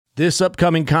This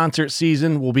upcoming concert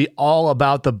season will be all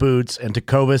about the boots, and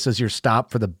Tecovas is your stop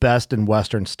for the best in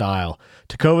Western style.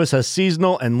 Tecovas has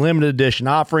seasonal and limited edition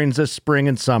offerings this spring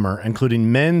and summer,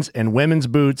 including men's and women's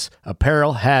boots,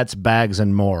 apparel, hats, bags,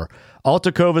 and more. All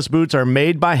Tecovas boots are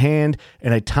made by hand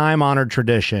in a time-honored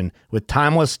tradition with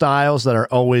timeless styles that are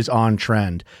always on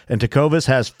trend. And Tecovas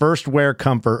has first wear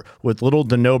comfort with little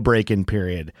to no break-in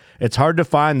period. It's hard to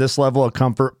find this level of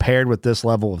comfort paired with this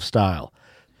level of style.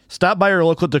 Stop by your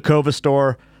local Tecovas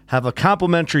store, have a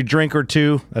complimentary drink or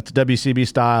two, that's WCB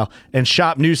style, and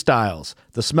shop new styles.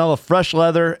 The smell of fresh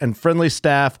leather and friendly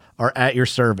staff are at your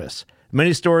service.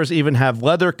 Many stores even have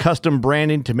leather custom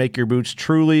branding to make your boots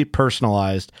truly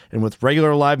personalized. And with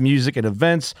regular live music and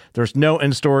events, there's no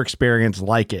in-store experience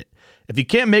like it. If you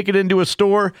can't make it into a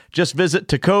store, just visit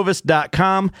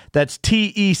tecovas.com. That's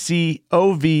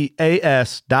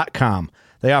TECOVAS.com.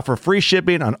 They offer free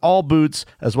shipping on all boots,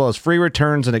 as well as free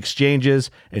returns and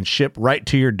exchanges, and ship right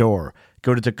to your door.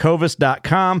 Go to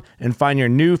tecovas.com and find your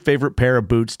new favorite pair of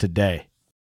boots today.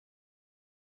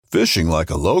 Fishing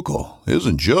like a local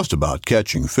isn't just about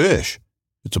catching fish.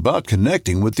 It's about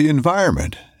connecting with the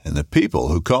environment and the people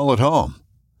who call it home.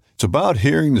 It's about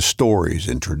hearing the stories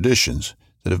and traditions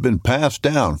that have been passed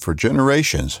down for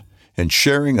generations and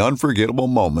sharing unforgettable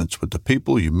moments with the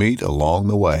people you meet along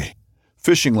the way.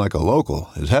 Fishing like a local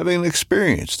is having an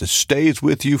experience that stays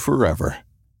with you forever.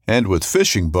 And with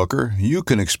Fishing Booker, you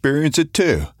can experience it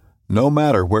too, no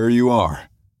matter where you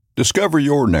are. Discover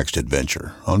your next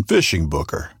adventure on Fishing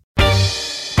Booker.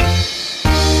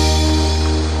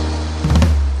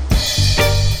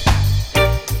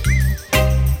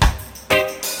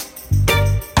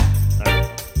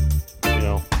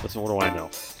 What do I know?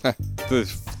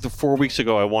 the 4 weeks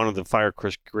ago, I wanted to fire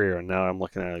Chris Greer, and now I'm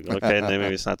looking at it. Okay, maybe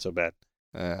it's not so bad.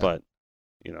 But,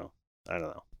 I don't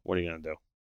know. What are you gonna do?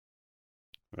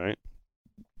 Right?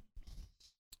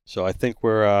 So I think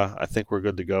we're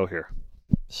good to go here.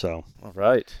 So all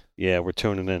right. Yeah, we're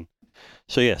tuning in.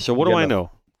 So So what do I know?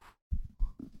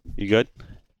 You good?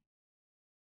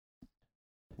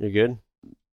 You good?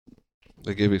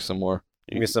 They give you some more.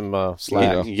 Give me some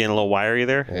slack. You getting a little wiry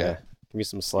there? Yeah. Give me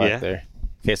some slack there,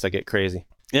 in case I get crazy.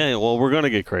 Yeah, well, we're gonna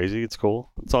get crazy. It's cool.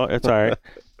 It's all right.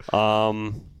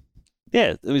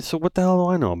 Yeah. I mean, so what the hell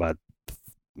do I know about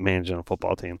managing a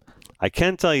football team? I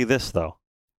can tell you this though,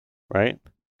 right?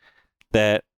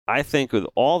 That I think with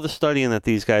all the studying that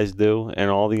these guys do and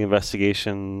all the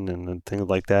investigation and things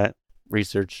like that,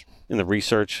 research,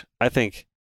 I think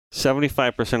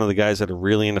 75% of the guys that are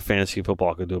really into fantasy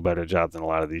football could do a better job than a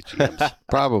lot of these GMs.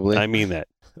 Probably. I mean that.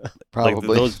 Probably.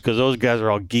 Because those guys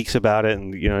are all geeks about it,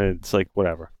 and it's like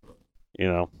whatever,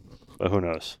 but who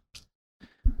knows?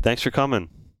 Thanks for coming.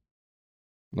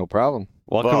 No problem.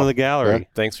 Welcome to the gallery. Yeah,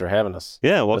 thanks for having us.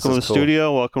 Yeah, welcome to the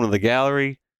studio. Welcome to the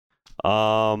gallery.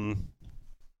 Really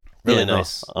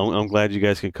nice. I'm glad you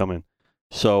guys could come in.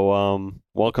 So,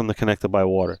 welcome to Connected by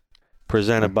Water,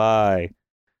 presented by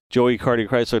Joey Cardi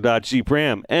Chrysler Dodge Jeep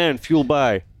Ram, and fueled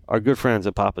by our good friends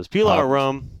at Papa's Pilar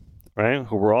Rum. Right,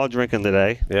 who we're all drinking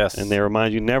today. Yes. And they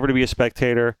remind you never to be a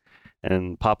spectator,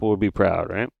 and Papa would be proud,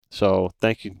 right? So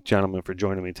thank you, gentlemen, for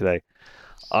joining me today.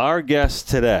 Our guests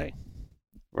today,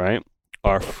 right,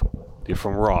 they're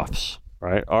from ROFFS,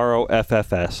 right?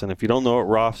 ROFFS. And if you don't know what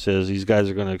ROFFS is, these guys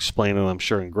are going to explain it, I'm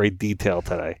sure, in great detail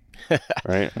today,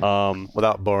 right?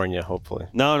 Without boring you, hopefully.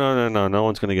 No. No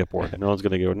one's going to get bored. No one's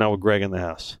going to get bored. Not with Greg in the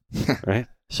house, right?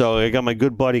 So I got my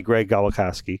good buddy, Greg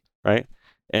Galakowski, right?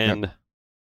 And... Yep.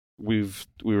 We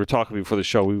were talking before the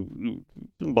show. We've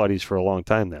been buddies for a long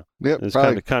time now. Yep, it's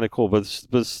kind of cool. But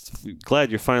glad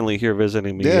you're finally here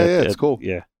visiting me. It's cool.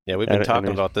 Yeah, we've been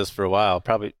talking about this for a while.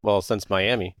 Probably since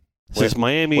Miami.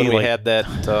 Miami, when we had that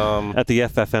at the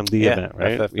FFMD event,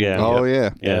 right? FFMD. Oh yeah.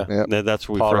 That's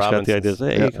where we Paul first Robinson's. got the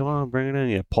idea. Hey, come on, bring it in.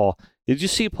 Yeah, Paul. Did you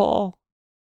see Paul?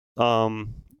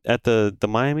 At the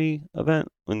Miami event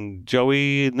when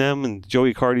Joey and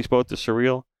Joey Cardi spoke to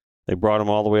Surreal. They brought him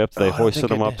all the way up. They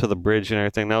hoisted him up to the bridge and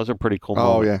everything. That was a pretty cool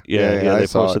moment. Yeah. They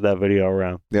posted that video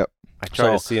around. Yep. I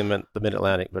tried to see him at the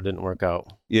Mid-Atlantic, but it didn't work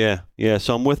out. Yeah.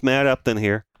 So I'm with Matt Upton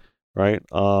here, right?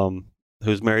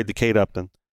 Who's married to Kate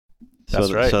Upton.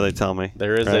 That's right. So they tell me.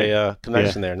 There is a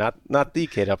connection there. Not the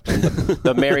Kate Upton, but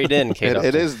the married in Kate Upton.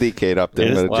 It is the Kate Upton.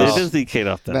 It is the Kate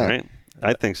Upton, right?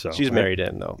 I think so. She's married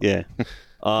in, though. Yeah.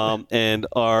 And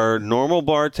our normal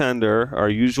bartender, our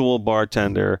usual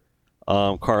bartender,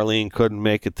 Carlene couldn't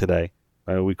make it today.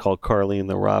 Right? We called Carlene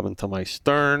the Robin to my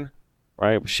Stern,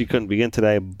 right? She couldn't be in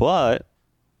today, but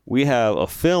we have a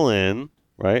fill-in,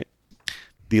 right?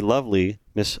 The lovely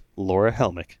Miss Laura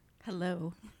Helmick.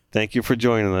 Hello. Thank you for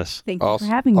joining us. Thank you for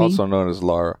having me. Also known as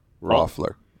Laura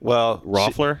Roffler. Well,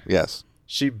 Roffler? Yes.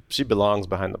 she belongs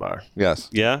behind the bar. Yes.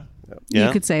 Yeah.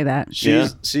 You could say that.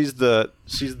 She's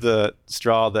the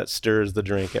straw that stirs the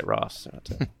drink at Ross.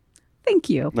 Thank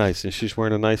you. Nice. And she's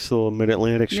wearing a nice little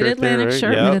Mid-Atlantic shirt Mid-Atlantic there, right?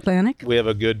 shirt, Yep. Mid-Atlantic. We have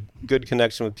a good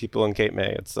connection with people in Cape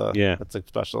May. It's a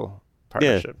special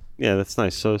partnership. Yeah, that's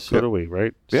nice. So Yep. do we,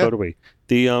 right? Yeah. So do we.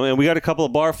 The and we got a couple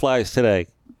of bar flags today,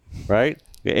 right?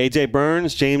 We got AJ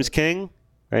Burns, James King,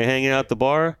 right, hanging out at the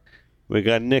bar. We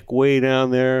got Nick way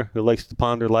down there who likes to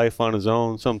ponder life on his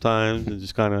own sometimes and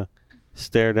just kind of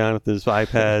stare down at this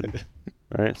iPad.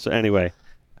 Right. So anyway,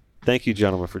 thank you,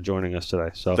 gentlemen, for joining us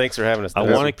today. So Thanks for having us. I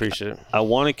want to appreciate it. I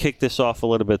want to kick this off a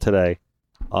little bit today,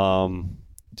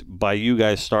 by you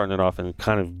guys starting it off and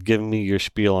kind of giving me your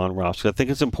spiel on ROFFS. I think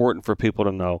it's important for people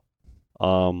to know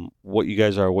what you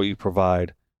guys are, what you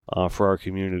provide for our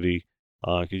community,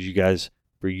 because you guys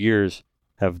for years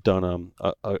have done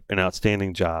an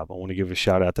outstanding job. I want to give a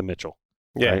shout out to Mitchell.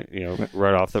 Yeah. Right?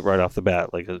 Right off the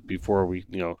bat, like before we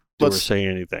do or say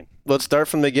anything. Let's start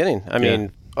from the beginning. I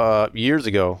mean, years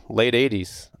ago, late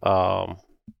 80s,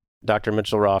 Dr.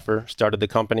 Mitchell Roffer started the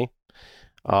company,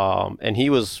 and he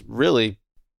was really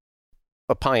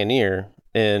a pioneer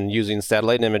in using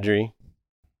satellite imagery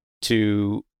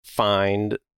to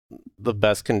find the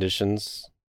best conditions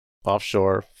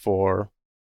offshore for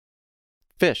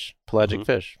fish, pelagic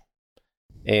fish.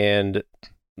 And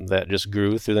that just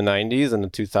grew through the 90s and the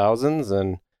 2000s,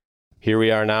 and here we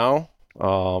are now.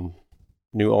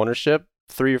 New ownership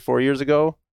 3 or 4 years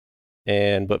ago,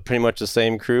 but pretty much the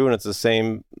same crew, and it's the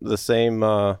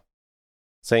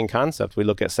same concept. We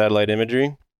look at satellite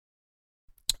imagery,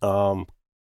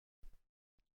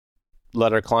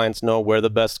 let our clients know where the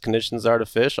best conditions are to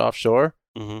fish offshore,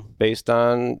 based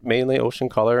on mainly ocean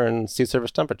color and sea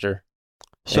surface temperature.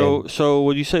 So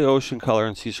when you say ocean color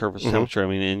and sea surface temperature, I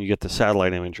mean, and you get the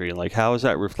satellite imagery, and like, how is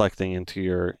that reflecting into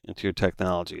your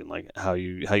technology, and like how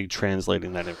you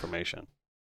translating that information?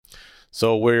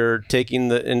 So we're taking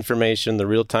the information, the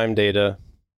real-time data,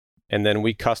 and then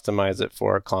we customize it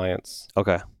for our clients.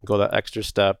 Okay. Go that extra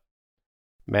step,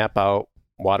 map out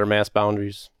water mass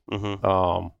boundaries,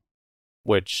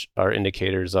 which are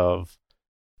indicators of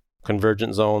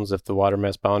convergent zones. If the water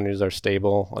mass boundaries are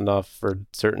stable enough for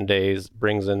certain days,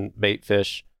 brings in bait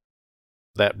fish,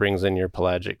 that brings in your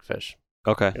pelagic fish.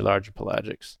 Okay. Your larger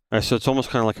pelagics. All right, so it's almost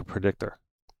kind of like a predictor.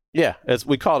 Yeah,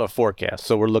 we call it a forecast.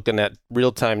 So we're looking at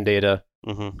real-time data.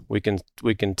 We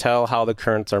can tell how the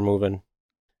currents are moving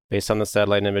based on the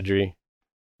satellite imagery,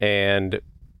 and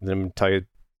then tell you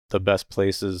the best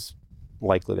places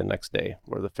likely the next day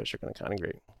where the fish are going to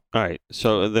congregate. All right.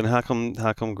 So then how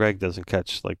come Greg doesn't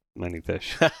catch like many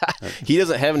fish? He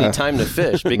doesn't have any time to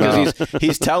fish because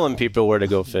he's telling people where to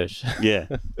go fish. Yeah.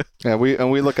 Yeah,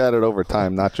 we look at it over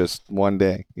time, not just one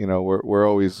day. We're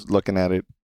always looking at it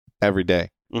every day.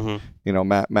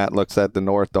 Matt looks at the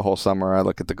north the whole summer. I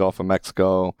look at the Gulf of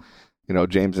Mexico.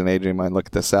 James and Adrian might look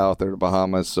at the south or the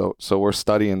Bahamas. So we're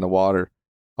studying the water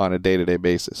on a day-to-day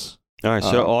basis. All right.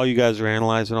 So all you guys are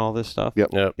analyzing all this stuff?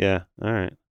 Yep. Yeah. All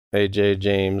right. AJ,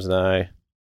 James, and I,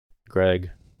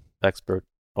 Greg, expert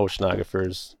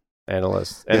oceanographers,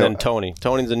 analysts, and then Tony.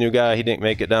 Tony's a new guy. He didn't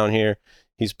make it down here.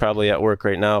 He's probably at work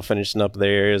right now, finishing up the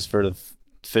areas for the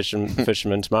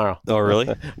fishermen tomorrow. Oh,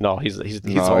 really? No, he's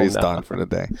done for the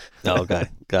day. Oh, okay.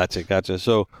 Gotcha.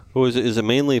 So, who is it? Is it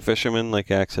mainly fishermen like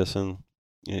accessing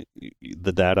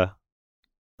the data?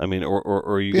 I mean, or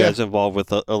are you guys involved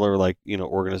with other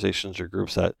organizations or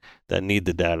groups that need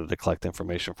the data to collect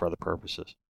information for other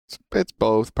purposes? It's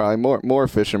both, probably more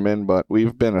fishermen, but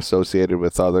we've been associated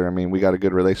with other. I mean, we got a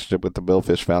good relationship with the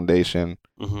Billfish Foundation,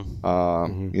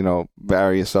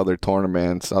 various other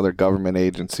tournaments, other government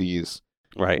agencies.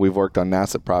 Right. We've worked on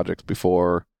NASA projects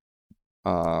before.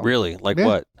 Really? Like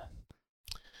what?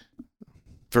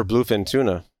 For bluefin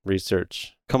tuna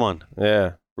research. Come on.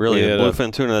 Yeah. Really?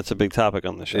 Bluefin tuna, that's a big topic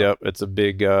on the show. Yep. It's a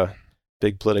big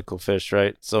political fish,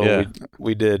 right? So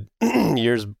we did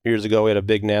years ago, we had a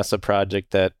big NASA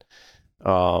project that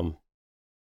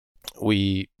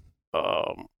we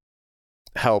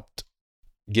helped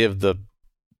give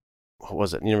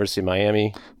University of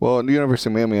Miami? Well, the University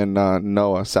of Miami and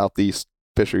NOAA, Southeast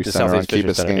Fisheries Center on Key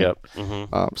Biscayne.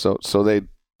 Yep. So they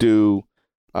do,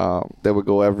 they would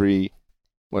go every,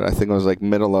 I think it was like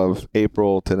middle of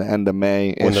April to the end of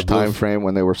May-ish time frame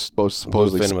when they were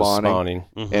supposedly spawning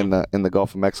in the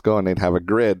Gulf of Mexico, and they'd have a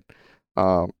grid,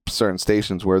 certain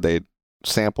stations where they'd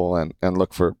sample and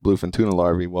look for bluefin tuna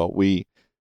larvae. Well, we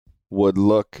would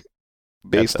look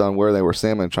based on where they were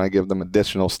sampling, try and give them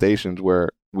additional stations where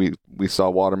we saw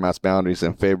water mass boundaries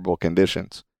in favorable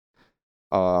conditions.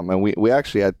 And we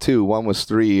actually had two. One was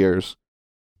 3 years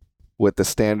with the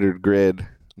standard grid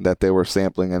that they were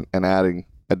sampling and adding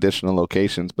additional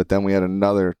locations. But then we had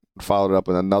followed up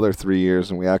with another 3 years,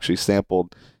 and we actually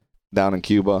sampled down in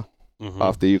Cuba,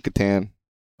 off the Yucatan,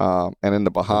 and in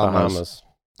the Bahamas.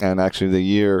 And actually the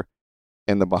year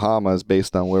in the Bahamas,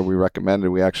 based on where we recommended,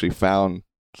 we actually found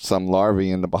some larvae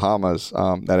in the Bahamas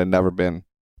that had never been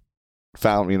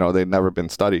found. They'd never been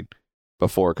studied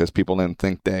before because people didn't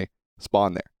think they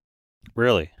spawned there.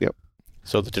 Really? Yep.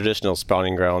 So the traditional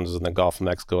spawning grounds in the Gulf of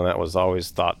Mexico, and that was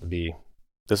always thought to be,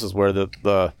 this is where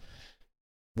the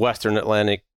Western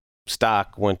Atlantic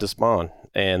stock went to spawn.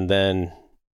 And then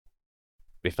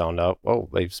we found out,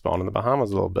 they've spawned in the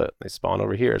Bahamas a little bit. They spawned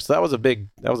over here. So that was a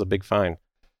big find.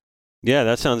 Yeah,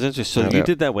 that sounds interesting. So you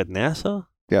did that with NASA?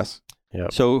 Yes.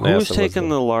 Yep. So who's taking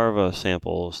the larva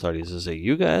sample studies? Is it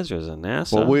you guys or is it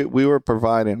NASA? Well, we were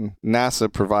providing,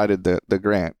 NASA provided the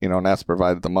grant, NASA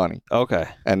provided the money. Okay.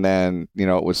 And then,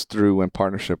 it was through in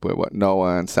partnership with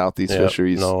NOAA and Southeast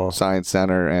Fisheries Science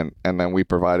Center. And then we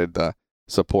provided the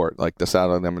support, like the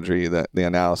satellite imagery, the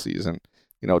analyses, and,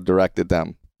 directed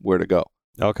them where to go.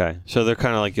 Okay. So they're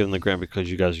kind of like giving the grant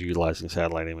because you guys are utilizing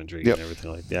satellite imagery and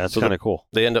everything like that. That's kind of cool.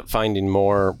 They end up finding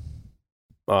more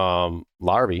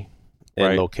larvae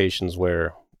in locations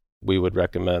where we would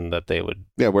recommend that they would.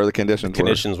 Yeah, where the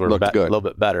conditions were a little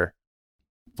bit better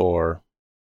for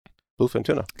bluefin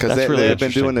tuna. Because they've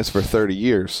been doing this for 30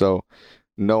 years. So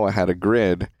NOAA had a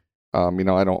grid.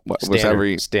 Was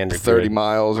every standard 30 grid.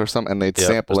 Miles or something, and they'd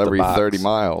sample every 30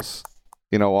 miles,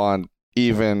 on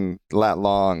even lat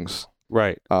longs.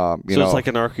 Right. So it's like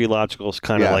an archaeological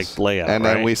kind of like layout. And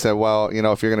then we said, well,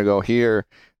 if you're going to go here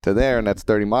to there and that's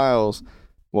 30 miles,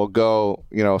 we'll go,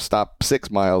 stop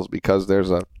 6 miles because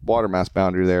there's a water mass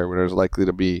boundary there where there's likely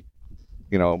to be,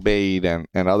 bait and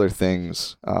other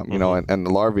things, and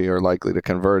the larvae are likely to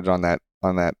converge on that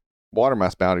water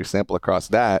mass boundary, sample across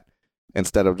that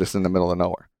instead of just in the middle of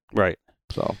nowhere. Right.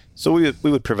 So we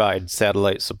would provide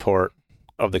satellite support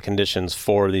of the conditions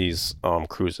for these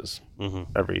cruises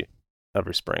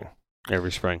every spring.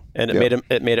 And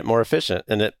it made it more efficient,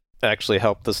 and it actually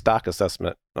helped the stock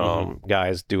assessment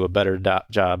guys do a better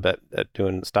job at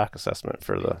doing the stock assessment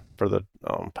for the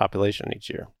population each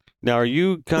year. Now, are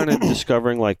you kind of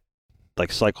discovering like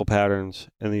cycle patterns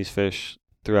in these fish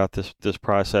throughout this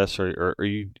process, or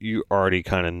you already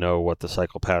kind of know what the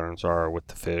cycle patterns are with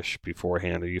the fish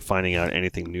beforehand? Are you finding out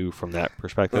anything new from that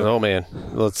perspective? Oh man,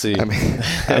 let's see. I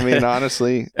mean,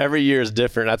 honestly, every year is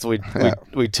different. That's what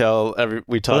we talk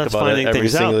about finding every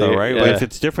things single out, though, year. right? Yeah. But if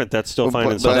it's different, that's still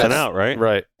finding something out, right?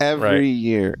 Right. Every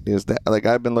year is that. Like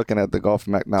I've been looking at the Gulf of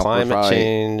Mexico now. Climate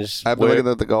change. I've been looking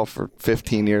at the Gulf for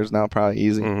 15 years now, probably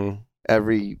easy.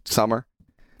 Every summer.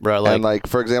 Right. And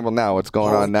for example, now what's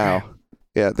going on now?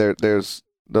 Yeah, there's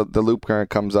the loop current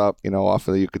comes up, off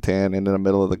of the Yucatan into the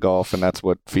middle of the Gulf, and that's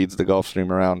what feeds the Gulf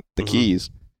Stream around the Keys.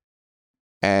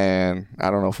 And I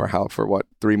don't know for what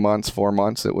 3 months, 4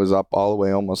 months, it was up all the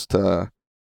way almost to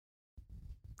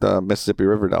the Mississippi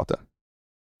River Delta,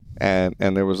 and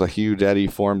there was a huge eddy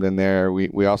formed in there.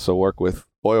 We also work with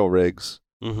oil rigs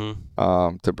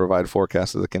to provide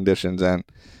forecasts of the conditions, and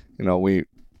we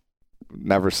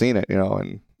never seen it,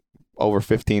 in over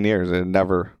 15 years. It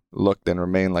never looked and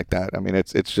remained like that. I mean,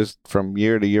 it's just from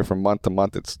year to year, from month to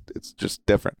month, it's just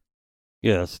different.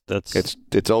 Yes,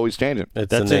 it's always changing.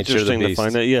 That's interesting to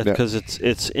find out. Yeah, because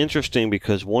it's interesting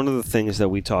because one of the things that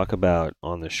we talk about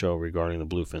on the show regarding the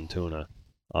bluefin tuna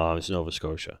is Nova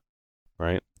Scotia,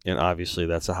 right? And obviously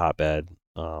that's a hotbed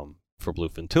for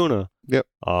bluefin tuna. Yep.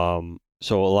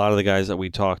 So a lot of the guys that we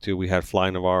talked to, we had Fly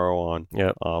Navarro on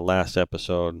last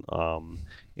episode.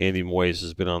 Andy Moyes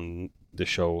has been on the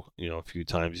show, a few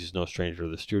times. He's no stranger to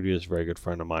the studio. He's a very good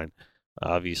friend of mine.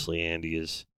 Obviously, Andy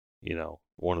is,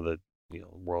 one of the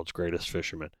world's greatest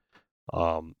fishermen.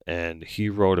 And he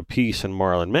wrote a piece in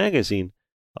Marlin Magazine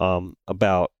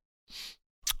about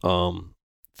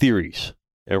theories.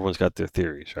 Everyone's got their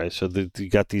theories, right? So you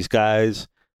got these guys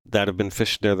that have been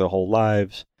fishing there their whole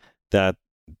lives that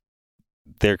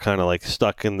they're kind of like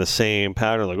stuck in the same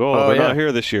pattern. Like, they're not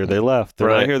here this year. They left. They're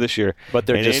not here this year. But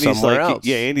they're just somewhere else.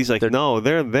 Yeah, Andy's like, no,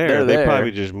 they're there. They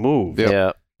probably just moved.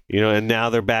 Yeah. And now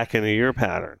they're back into your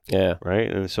pattern. Yeah.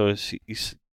 Right? And so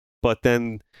but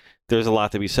then there's a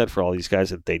lot to be said for all these guys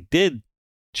that they did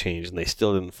change and they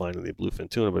still didn't find any bluefin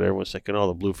tuna, but everyone's thinking,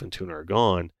 the bluefin tuna are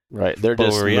gone. Right. They're but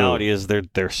just the reality is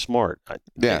they're smart.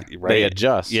 Yeah. Right? They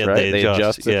adjust, yeah, right? They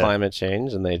adjust to climate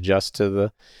change, and they adjust to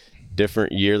the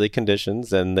different yearly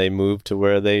conditions, and they move to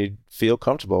where they feel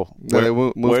comfortable. They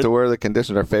move to where the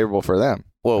conditions are favorable for them.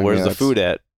 Well, where's the food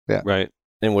at? Yeah. Right.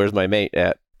 And where's my mate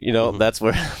at? That's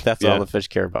all the fish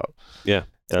care about. Yeah.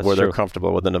 where they're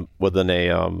comfortable within a where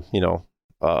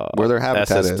their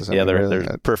habitat is.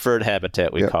 Their preferred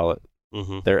habitat, we call it.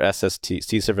 Mm-hmm. Their SST,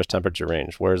 sea surface temperature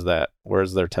range. Where's that?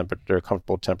 Where's their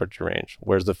comfortable temperature range?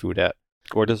 Where's the food at?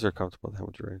 Where does their comfortable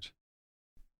temperature range?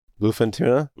 Bluefin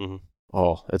tuna? Mm-hmm.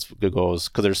 Oh, it goes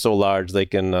because they're so large they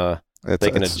can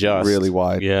adjust. Really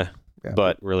wide. Yeah.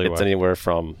 But really it's wide. Anywhere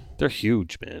from they're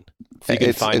huge, man. You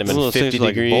can find them in 50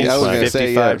 degrees, I was going to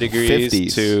say 55 degrees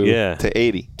 50s to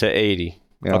 80. To 80.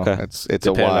 You know, okay. It's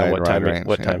a wide range.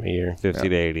 What time of year? 50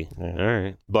 to 80. Yeah. All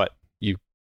right. But you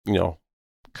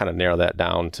kind of narrow that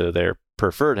down to their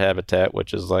preferred habitat,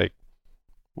 which is like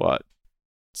what?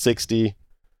 60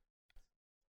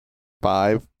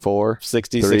 5, 4,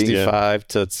 60, 3, 65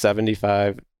 to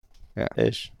 75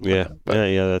 ish. Yeah.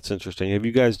 Yeah, that's interesting. Have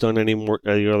you guys done any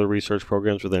other research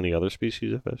programs with any other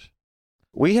species of fish?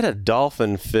 We had a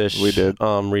dolphin fish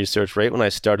research right when I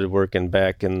started working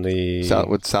back in the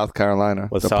South Carolina.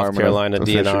 With South Carolina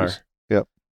DNR. Fisheries. Yep.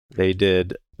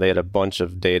 They had a bunch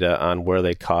of data on where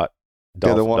they caught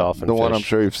dolphin the fish. one I'm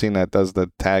sure you've seen that does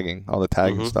the tagging, all the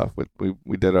tagging stuff.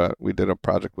 We did a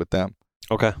project with them.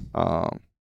 Okay.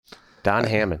 Don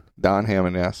Hammond. Don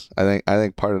Hammond, yes. I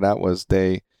think part of that was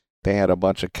they had a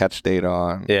bunch of catch data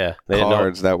on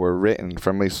cards that were written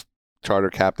from these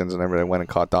charter captains and everybody went and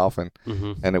caught dolphin,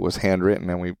 and it was handwritten,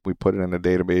 and we put it in a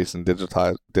database and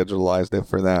digitalized it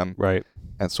for them, right?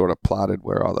 And sort of plotted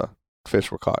where all the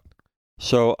fish were caught.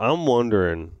 So I'm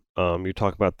wondering, you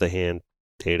talk about the hand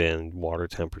data and water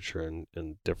temperature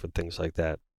and different things like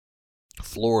that.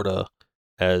 Florida,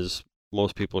 as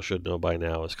most people should know by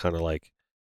now, is kind of like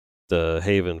the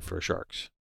haven for sharks.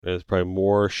 There's probably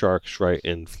more sharks right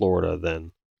in Florida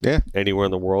than anywhere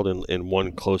in the world in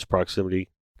one close proximity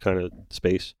kind of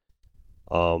space.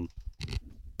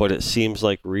 But it seems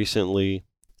like recently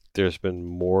there's been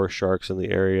more sharks in the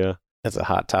area. That's a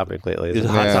hot topic lately. It's a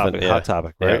hot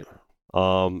topic, right?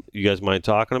 You guys mind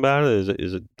talking about it?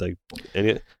 Is it like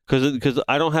any? Because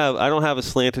I don't have a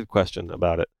slanted question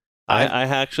about it. I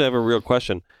actually have a real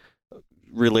question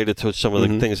related to some of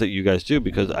the things that you guys do,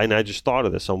 because I just thought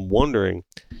of this. I'm wondering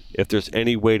if there's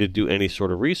any way to do any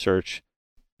sort of research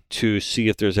to see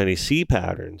if there's any sea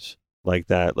patterns like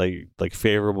that, like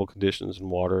favorable conditions in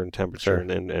water and temperature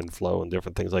and flow and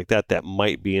different things like that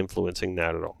might be influencing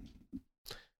that at all.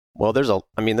 Well, there's a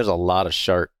lot of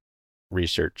shark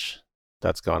research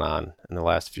that's gone on in the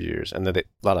last few years, and a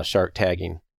lot of shark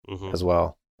tagging as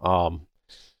well. I'm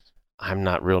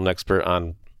not real an expert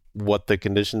on what the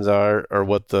conditions are or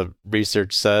what the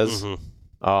research says.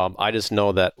 I just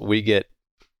know that we get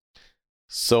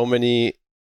so many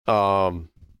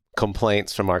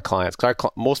complaints from our clients.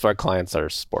 Most of our clients are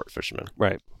sport fishermen,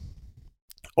 right,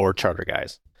 or charter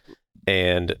guys,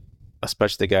 and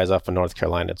especially the guys off of North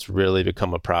Carolina. It's really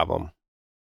become a problem.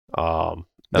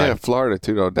 Florida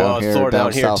too, though. Down here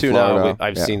too. Florida. Now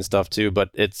I've seen stuff too,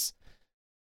 but it's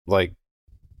like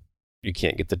you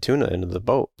can't get the tuna into the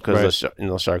boat because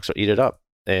the sharks will eat it up,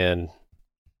 and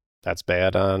that's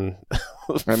bad on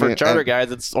for charter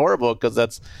guys. It's horrible because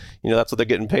that's what they're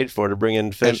getting paid for, to bring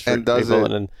in fish.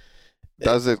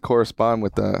 Does it correspond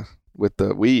with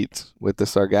the weeds, with the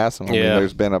sargassum? I mean,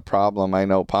 there's been a problem. I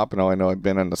know Pompano. I've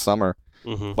been in the summer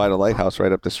by the lighthouse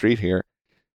right up the street here,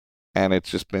 and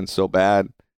it's just been so bad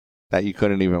that you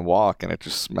couldn't even walk, and it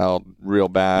just smelled real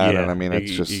bad. And I mean,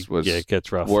 it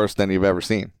gets rough. Worse than you've ever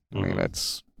seen. I mean,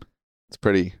 it's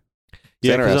pretty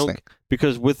interesting.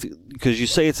 Because you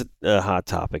say it's a hot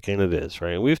topic, and it is,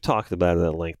 right? And we've talked about it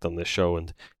at length on this show,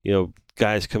 and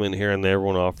guys come in here and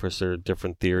everyone offers their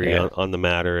different theory on the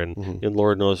matter, and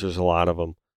Lord knows there's a lot of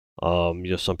them.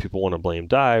 Some people want to blame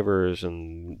divers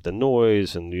and the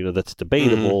noise, and that's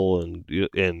debatable,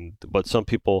 but some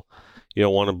people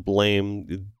want to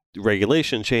blame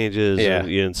regulation changes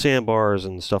and sandbars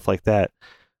and stuff like that.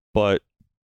 But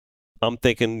I'm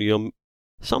thinking,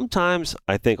 sometimes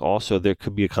I think also there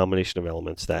could be a combination of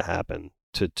elements that happen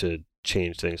to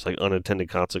change things, like unintended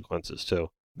consequences too.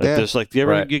 There's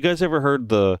you guys ever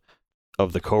heard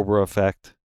of the Cobra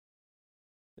effect?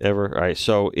 Ever? All right.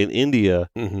 So in India,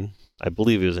 I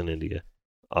believe it was in India,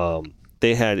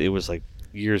 it was like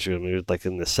years ago, maybe like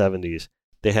in the 70s,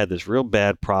 they had this real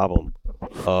bad problem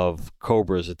of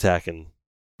cobras attacking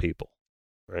people,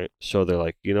 right? So they're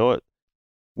like, you know what?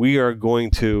 We are going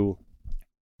to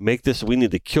make this, we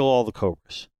need to kill all the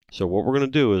cobras. So what we're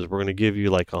going to do is we're going to give you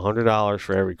like $100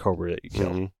 for every cobra that you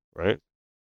kill, right?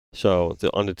 So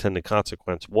the unintended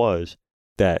consequence was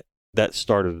that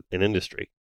started an industry,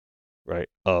 right,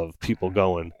 of people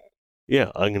going,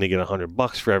 I'm going to get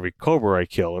 $100 for every cobra I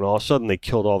kill. And all of a sudden they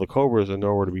killed all the cobras and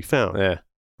nowhere to be found. Yeah.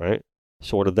 Right?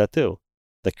 So what did that do?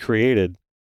 That created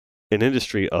an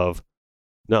industry of,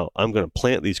 no, I'm going to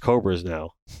plant these cobras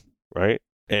now, right?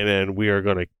 And then we are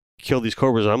going to kill these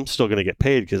cobras. I'm still going to get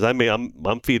paid because I'm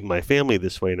feeding my family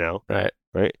this way now,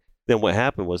 right? Then what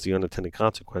happened was the unintended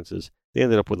consequences. They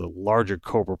ended up with a larger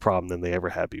cobra problem than they ever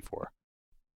had before,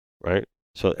 right?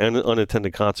 So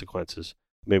unintended consequences,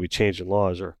 maybe changing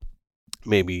laws, or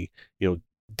maybe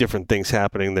different things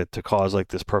happening to cause like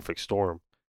this perfect storm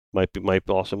might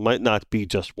not be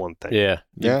just one thing. Yeah.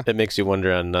 It makes you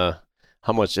wonder on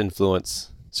how much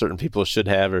influence certain people should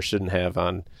have or shouldn't have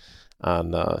on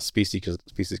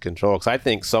species control. Because I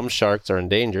think some sharks are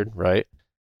endangered, right?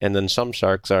 And then some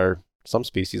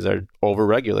species are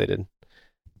overregulated,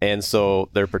 and so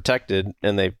they're protected,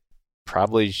 and they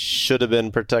probably should have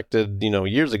been protected,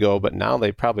 years ago, but now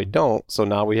they probably don't. So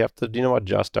now we have to,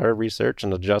 adjust our research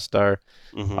and adjust our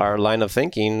line of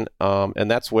thinking.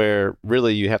 And that's where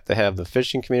really you have to have the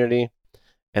fishing community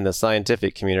and the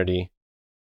scientific community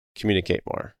communicate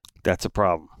more. That's a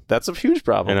problem. That's a huge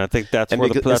problem. And I think that's where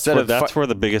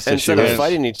the biggest issue is. Instead of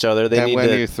fighting each other,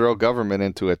 you throw government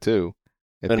into it too,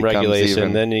 and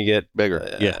regulation, then you get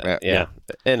bigger. Yeah.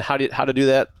 And how to do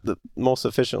that the most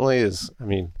efficiently is,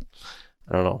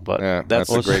 I don't know, but that's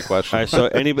a great question. All right, so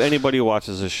anybody who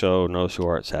watches this show knows who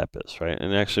Art Sapp is, right?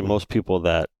 And actually, most people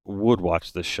that would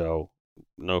watch this show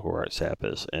know who Art Sapp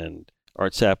is. And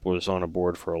Art Sapp was on a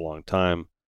board for a long time.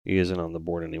 He isn't on the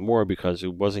board anymore because he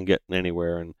wasn't getting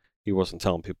anywhere and he wasn't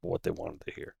telling people what they wanted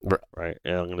to hear, right?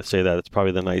 And I'm going to say that it's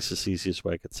probably the nicest, easiest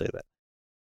way I could say that.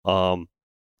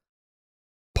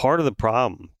 Part of the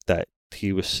problem that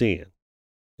he was seeing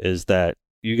is that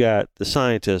you got the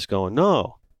scientists going,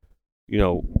 no,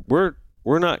 we're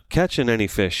not catching any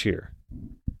fish here.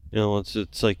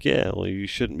 It's like, yeah, well, you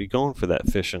shouldn't be going for that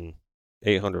fish in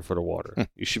 800 foot of water.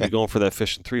 You should be going for that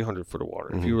fish in 300 foot of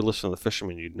water. If you were listening to the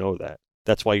fishermen, you'd know that.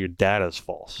 That's why your data is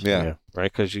false. Yeah.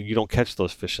 Right? Because you don't catch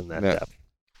those fish in that depth.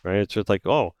 Right? It's just like,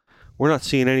 oh, we're not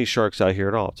seeing any sharks out here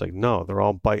at all. It's like, no, they're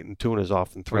all biting tunas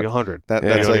off in 300.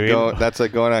 That's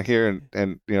like going out here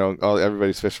and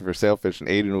everybody's fishing for sailfish and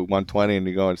 80 to 120, and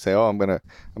you go and say, oh, I'm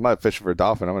not fishing for a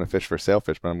dolphin. I'm going to fish for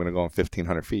sailfish, but I'm going to go on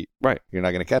 1,500 feet. Right. You're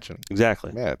not going to catch them.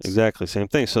 Exactly. Yeah, exactly. Same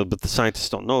thing. So, but the scientists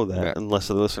don't know that unless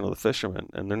they listen to the fishermen,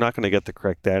 and they're not going to get the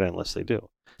correct data unless they do.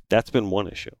 That's been one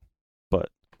issue. But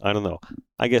I don't know.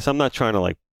 I guess I'm not trying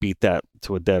to beat that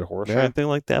to a dead horse or anything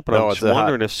like that, but I'm just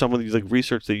wondering if some of these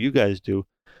research that you guys do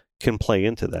can play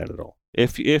into that at all.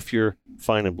 If you're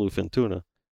finding bluefin tuna,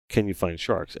 can you find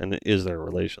sharks, and is there a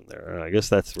relation there? And I guess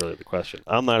that's really the question.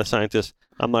 I'm not a scientist.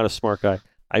 I'm not a smart guy.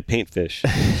 I paint fish,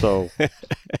 so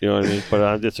you know what I mean.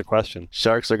 But it's a question.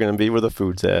 Sharks are going to be where the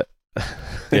food's at.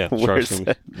 Yeah, where's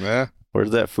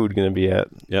that food going to be at?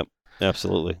 Yep,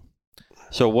 absolutely.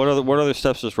 So what other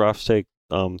steps does ROFFS take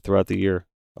throughout the year?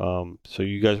 So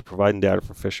you guys are providing data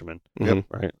for fishermen,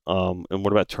 right? And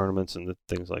what about tournaments and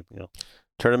things like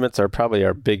Tournaments are probably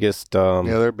our biggest.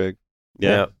 They're big.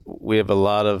 Yeah, we have a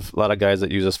lot of guys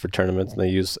that use us for tournaments, and they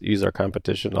use our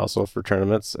competition also for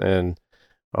tournaments, and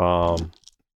we're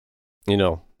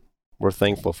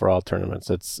thankful for all tournaments.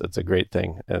 It's a great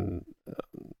thing, and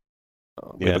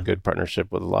we have a good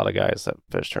partnership with a lot of guys that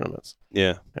fish tournaments.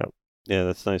 Yeah,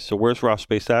 that's nice. So where's ROFFS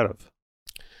based out of?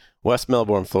 West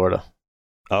Melbourne, Florida.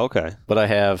 Oh, okay. But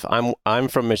I'm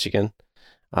from Michigan.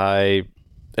 I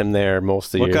am there most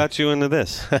of the year. What got you into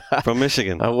this? From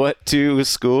Michigan? I went to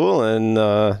school, and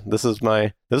this is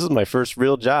my first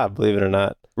real job, believe it or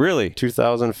not. Really?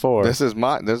 2004. This is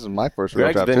my first real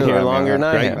Greg's job. Been too. here longer than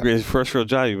I have. Greg's first real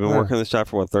job. You've been working this job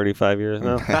for what, 35 years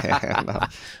now?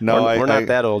 No, we're not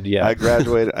that old yet. I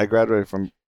graduated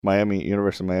from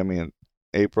University of Miami in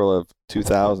April of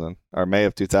 2000 or May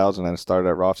of 2000, and I started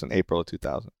at ROFFS in April of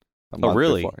 2000. Oh,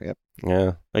 really? Before. Yep.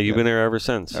 Yeah. Oh, you've been there ever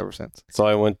since? Ever since. So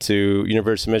I went to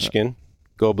University of Michigan.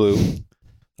 Go Blue.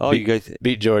 Oh, you guys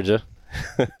beat Georgia.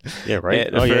 Yeah,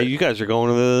 right. You guys are going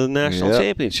to the national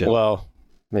championship. Well,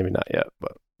 maybe not yet,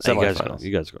 but semifinals.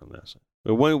 You guys are going to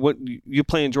national. What you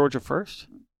playing Georgia first?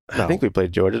 No. I think we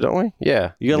played Georgia, don't we?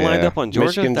 Yeah. You got lined up on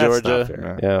Georgia? Michigan, That's Georgia. not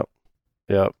fair. Yeah.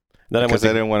 Yep. Then because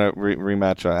they didn't want to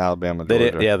rematch Alabama.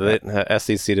 Georgia.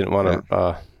 SEC didn't want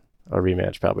a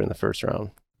rematch probably in the first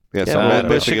round. Yeah, so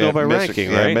Michigan by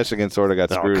ranking, right? Michigan sort of got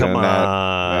screwed in that. Come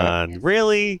on.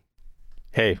 Really?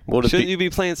 Hey, shouldn't you be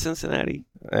playing Cincinnati?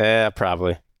 Yeah,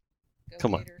 probably.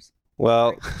 Come on.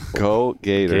 Well, go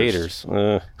Gators.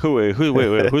 Wait,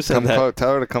 who said that?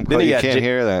 Tell her to come close. You can't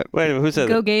hear that. Wait a minute, who said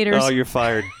that? Go Gators. Oh, you're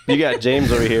fired. You got James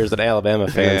over here as an Alabama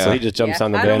fan, so he just jumps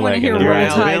on the bandwagon. I don't want to hear Roll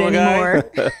Tide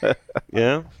anymore.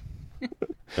 Yeah?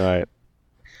 All right.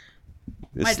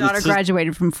 My daughter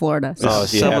graduated from Florida. So.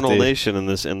 Seminole Nation in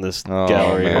this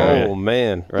gallery. Man. Oh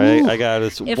man! Right, I got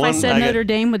this. If I said Notre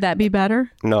Dame, would that be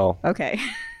better? No. Okay.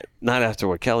 Not after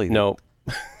what Kelly did. No.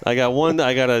 I got one.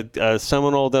 I got a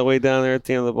Seminole that way down there at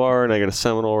the end of the bar, and I got a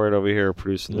Seminole right over here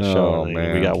producing the show.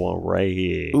 Man. We got one right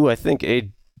here. Ooh, I think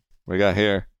we got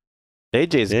here.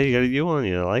 AJ's. Yeah, you got a U on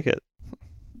you. I like it.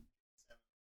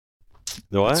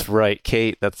 The what? That's right,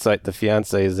 Kate. That's like the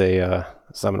fiance is a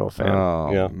Seminole fan.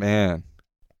 Oh man.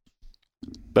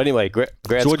 But anyway, grad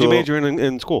school. So what'd you major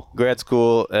in school? Grad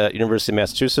school at University of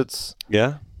Massachusetts.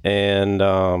 Yeah. And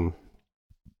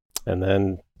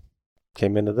then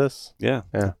came into this. Yeah.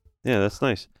 That's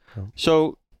nice.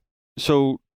 So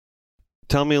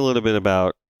tell me a little bit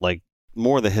about like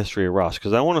more of the history of ROFFS,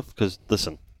 because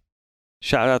listen,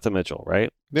 shout out to Mitchell,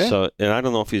 right? Yeah. So, and I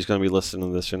don't know if he's going to be listening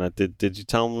to this or not. Did you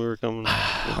tell him we were coming? We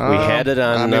had it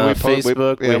on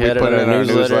Facebook. We had it on our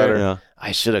newsletter. Yeah.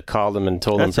 I should have called him and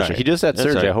told him. Right. He just had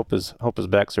surgery. Right. I hope his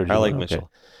back surgery. I like Mitchell. Okay.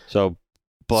 So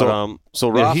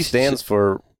ROFFS stands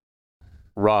for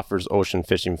ROFFS Ocean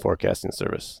Fishing Forecasting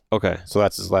Service. Okay. So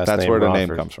that's his last name. That's where the ROFFS.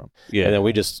 name comes from. Yeah. And then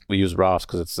we use ROFFS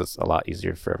because it's just a lot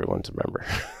easier for everyone to remember.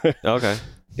 Okay.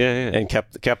 Yeah. And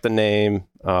kept the name,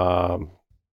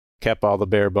 kept all the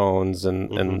bare bones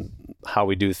and how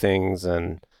we do things,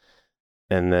 and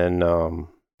then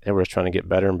we're trying to get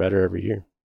better and better every year.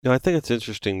 I think it's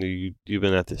interesting that you've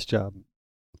been at this job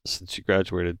since you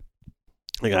graduated.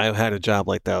 Like I had a job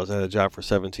like that. I had a job for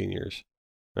 17 years,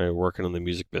 right, working in the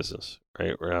music business,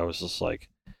 right, where I was just like,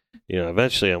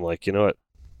 eventually I'm like, you know what?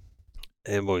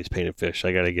 I'm always painting fish.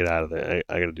 I got to get out of there.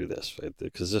 I got to do this, right?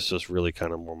 Because this was really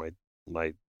kind of more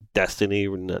my destiny,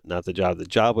 not the job. The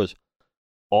job was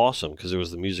awesome because it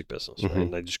was the music business, right?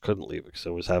 And I just couldn't leave it because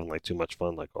I was having like too much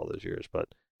fun like all those years. But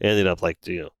I ended up like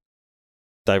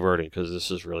diverting because this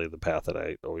is really the path that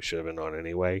I always should have been on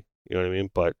anyway. You know what I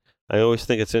mean? But I always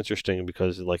think it's interesting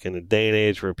because like in a day and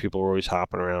age where people are always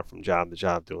hopping around from job to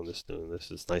job doing this,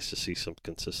 it's nice to see some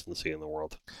consistency in the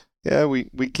world. Yeah, we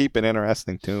keep it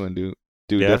interesting too and do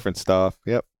different stuff.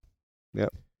 Yep.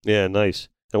 Yeah, nice.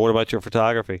 And what about your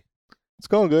photography? It's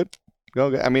going good.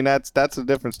 I mean, that's a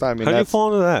different style. I mean, how do you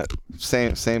fall into that?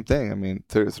 Same thing. I mean,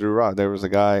 through Rob, there was a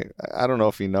guy. I don't know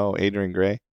if you know Adrian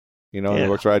Gray. He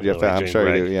works for IGFF. I'm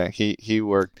sure you do. Yeah, he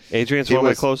worked. Adrian's one of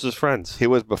my closest friends. He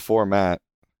was before Matt.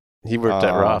 He worked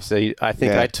at ROFFS. I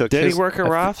think I took. Did he work at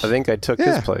ROFFS? I think I took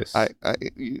his place.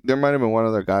 There might have been one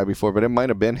other guy before, but it might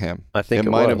have been him. I think it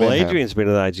might have been. Well, Adrian's been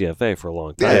at IGFA for a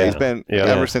long time. Yeah, he's been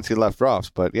ever since he left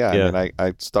ROFFS. But I mean,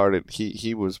 I started.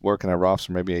 He was working at ROFFS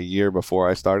for maybe a year before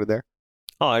I started there.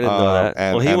 Oh, I didn't know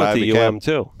that. He went to UM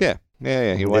too. Yeah.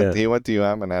 He went to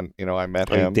UM, and then I met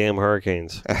him. Damn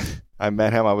Hurricanes. I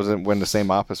met him. I was in the same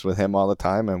office with him all the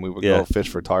time, and we would go fish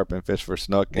for tarpon, fish for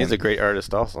snook. He's a great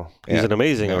artist, also. He's an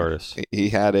amazing artist. He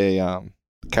had a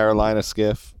Carolina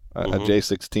skiff, a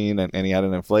J16, and he had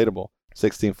an inflatable,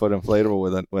 16-foot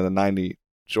inflatable with a 90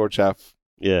 short shaft,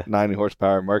 90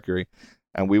 horsepower Mercury,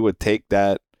 and we would take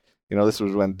that. This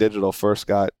was when digital first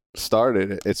got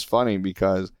started. It's funny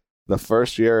because the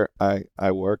first year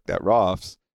I worked at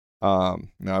ROFFS,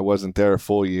 I wasn't there a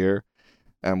full year.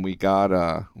 And we got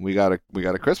a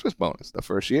Christmas bonus the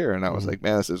first year, and I was like,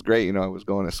 man, this is great. I was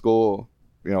going to school,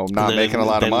 not making a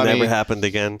lot of money. Never happened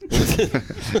again.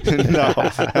 No,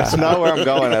 that's not where I'm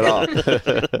going at all.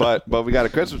 But we got a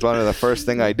Christmas bonus. The first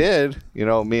thing I did,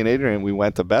 me and Adrian, we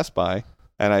went to Best Buy,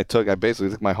 and I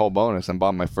basically took my whole bonus and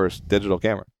bought my first digital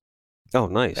camera. Oh,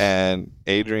 nice. And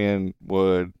Adrian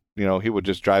would. He would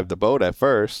just drive the boat at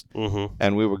first,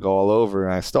 and we would go all over.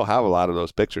 And I still have a lot of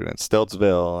those pictures in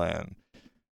Stiltsville and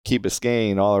Key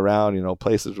Biscayne, all around,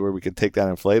 places where we could take that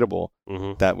inflatable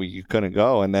that you couldn't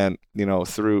go. And then,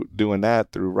 through doing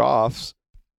that through ROFFS,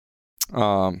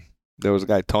 there was a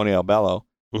guy, Tony Albello,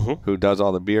 who does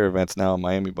all the beer events now in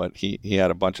Miami, but he had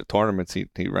a bunch of tournaments.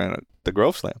 He ran the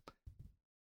Grove Slam.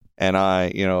 And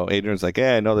Adrian's like,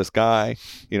 hey, I know this guy,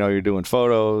 you're doing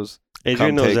photos.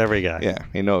 Adrian knows every guy. Yeah,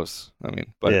 he knows. I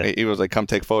mean, but he was like, come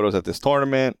take photos at this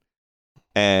tournament.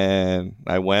 And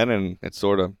I went, and it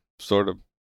sort of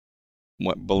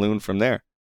went ballooned from there.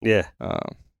 Yeah.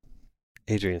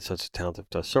 Adrian's such a talented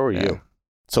guy. So are you.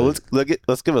 So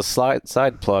let's give a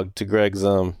side plug to Greg's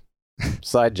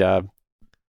side job.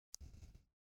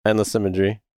 Endless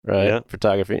Imagery, right? Yeah.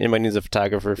 Photography. Anybody needs a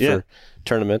photographer for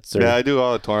tournaments? Or... Yeah, I do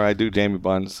all the tournaments. I do Jamie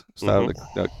Bunn's stuff, like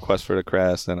the Quest for the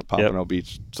Crest and a Pompano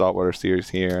Beach saltwater series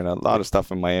here, and a lot of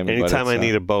stuff in Miami. Anytime I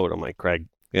need a boat, I'm like, Craig.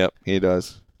 Yep, he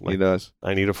does. He does.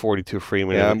 I need a 42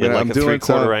 Freeman in like a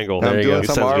 3/4 angle. I'm doing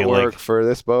some artwork for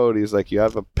this boat. He's like, you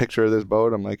have a picture of this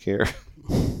boat? I'm like, here.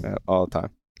 All the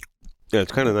time. Yeah,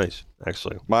 it's kind of nice,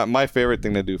 actually. My favorite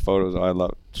thing to do photos, I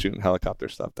love shooting helicopter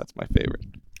stuff. That's my favorite.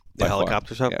 The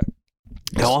helicopter stuff? Yeah.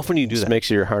 How often do you do Just that? make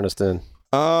sure you're harnessed in.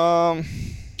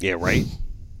 Yeah, right?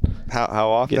 How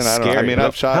often? Gets I don't know. I scary. mean,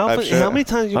 I've shot. How many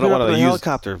times have you been up in a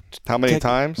helicopter? How many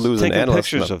times? Losing Taking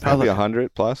analysts. pictures of Probably helicopter.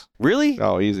 100 plus. Really?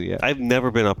 Oh, easy. Yeah. I've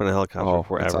never been up in a helicopter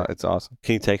before, ever. It's awesome.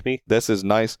 Can you take me? This is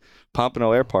nice.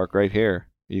 Pompano Air Park right here.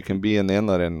 You can be in the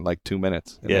inlet in like 2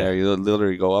 minutes. There, you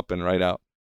literally go up and right out.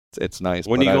 It's nice.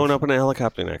 When are you going up in a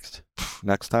helicopter next?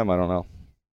 Next time, I don't know.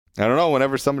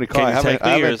 Whenever somebody calls, I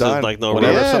haven't done. Like no,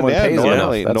 whenever someone pays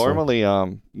normally,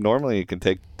 enough, normally you can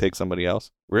take somebody else.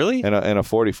 Really? In a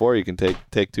 44, you can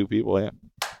take 2 people. Yeah.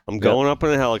 I'm going up in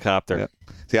a helicopter. Yeah.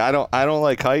 See, I don't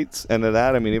like heights and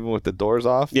that. I mean, even with the doors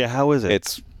off. Yeah. How is it?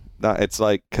 It's not. It's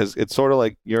like because it's sort of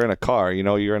like you're in a car.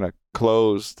 You're in a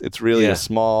closed. It's really a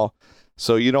small,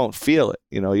 so you don't feel it.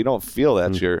 You don't feel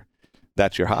that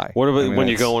that's your high. What about when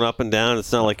you're going up and down?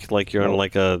 It's not like you're on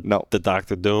like the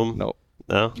Dr. Doom.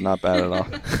 No, not bad at all.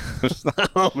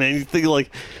 Oh man, you think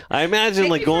I imagine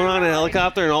going on a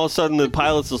helicopter and all of a sudden the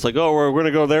pilot's just like, oh, we're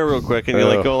gonna go there real quick, and you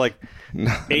go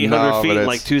 800 feet in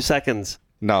like 2 seconds.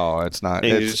 No, it's not.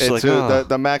 And It's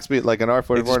the max speed, like an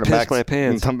R44.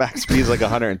 The max speed is like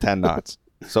 110 knots,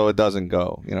 so it doesn't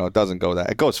go. It doesn't go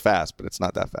that. It goes fast, but it's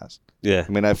not that fast. Yeah.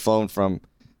 I mean, I've flown from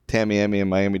Tamiami and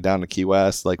Miami down to Key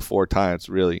West like 4 times. It's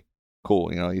really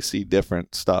cool. You see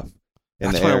different stuff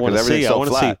in the air because everything's so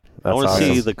flat. I want to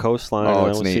see the coastline. Oh,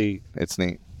 it's neat. It's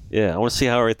neat. Yeah, I want to see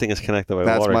how everything is connected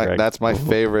by water. That's my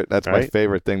favorite. That's my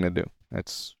favorite thing to do.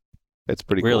 It's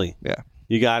pretty cool. Really? Yeah.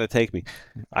 You got to take me.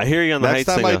 I hear you on the heights.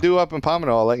 Next time I do up in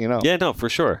Pompano, I'll let you know. Yeah, no, for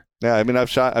sure. Yeah, I mean, I've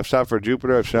shot for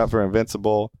Jupiter. I've shot for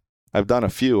Invincible. I've done a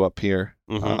few up here.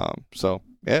 Mm-hmm. So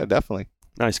yeah, definitely.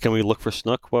 Nice. Can we look for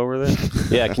snook while we're there?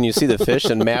 Yeah. Can you see the fish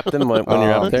and map them when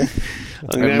you're up there?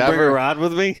 I'm gonna bring a rod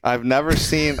with me. I've never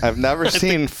seen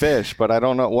fish, but I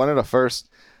don't know. One of the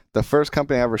first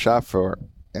company I ever shot for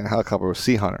in a helicopter was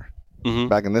Sea Hunter. Mm-hmm.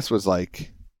 Back in this was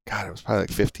like, God, it was probably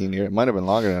like 15 years. It might have been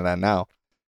longer than that now.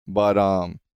 But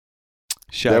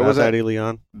Shout out to Eddie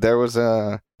Leon. There was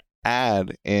a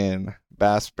ad in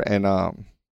Bass and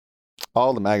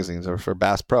all the magazines are for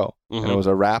Bass Pro, and it was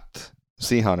a wrapped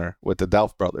Sea Hunter with the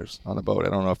Delft brothers on the boat. I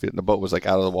don't know if the boat was like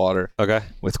out of the water,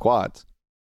 with quads,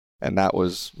 and that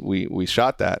was we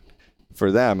shot that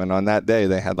for them. And on that day,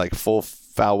 they had like full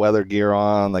foul weather gear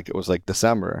on, like it was like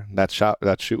December. That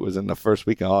shoot was in the first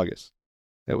week of August.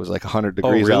 It was like 100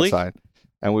 degrees outside,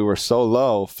 and we were so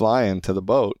low flying to the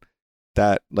boat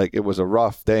that like it was a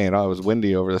rough day, and it was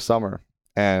windy over the summer,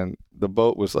 and the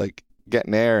boat was like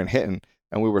getting air and hitting,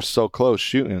 and we were so close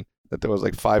shooting that there was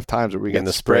like 5 times where we got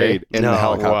sprayed in the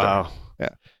helicopter. Wow. Yeah.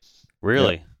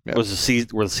 Really? Yeah. Were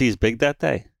the seas big that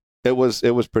day? It was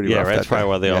pretty rough. Right, that's probably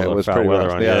why they all had foul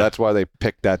weather on. Yeah, that's why they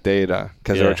picked that day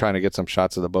because they were trying to get some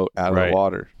shots of the boat out of the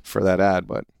water for that ad.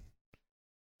 But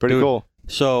pretty cool.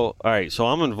 So all right, so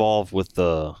I'm involved with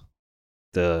the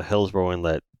Hillsborough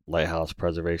Inlet Lighthouse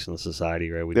Preservation Society.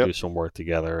 Right, we do some work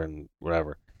together and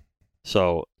whatever.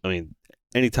 So I mean,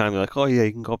 anytime they're like, oh yeah,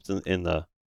 you can go up in the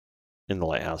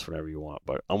lighthouse whenever you want.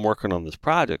 But I'm working on this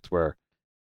project where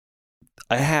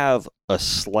I have a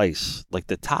slice, like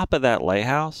the top of that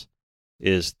lighthouse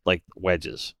is like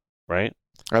wedges, right?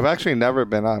 I've actually never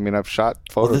been on. I mean, I've shot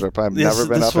photos, but I've never been up in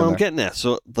there. That's what I'm getting at.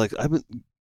 So, like, I've been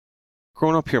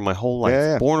growing up here my whole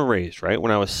life, born and raised, right?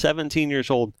 When I was 17 years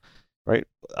old, right,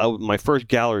 my first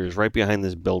gallery was right behind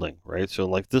this building, right? So,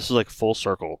 like, this is like full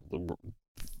circle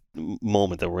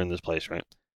moment that we're in this place, right?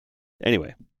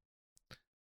 Anyway,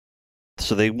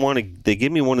 so they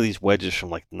give me one of these wedges from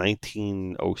like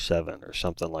 1907 or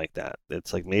something like that.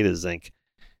 It's like made of zinc,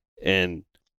 and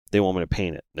they want me to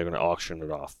paint it. They're going to auction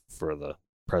it off for the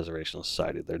Preservation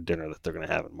Society, their dinner that they're going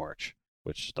to have in March.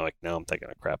 Which is like, now I'm thinking,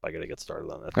 oh, crap, I got to get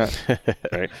started on that,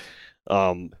 right?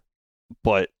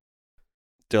 But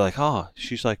they're like, oh,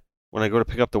 she's like, when I go to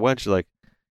pick up the wedge, they're like,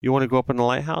 you want to go up in the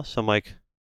lighthouse? I'm like,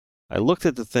 I looked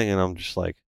at the thing and I'm just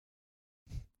like,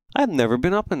 I've never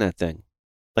been up in that thing.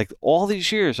 Like all these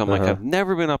years, I'm like, I've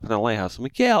never been up in a lighthouse. I'm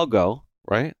like, yeah, I'll go,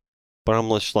 right? But I'm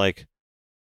just like,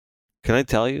 can I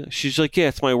tell you? She's like, yeah,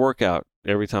 it's my workout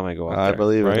every time I go up there. I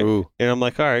believe right? it. Ooh. And I'm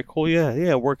like, all right, cool,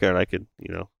 yeah, workout. I could,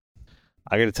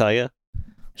 I got to tell you,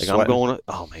 like I'm going,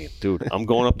 oh man, dude, I'm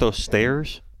going up those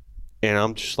stairs, and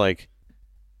I'm just like,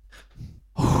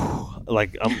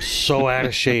 like I'm so out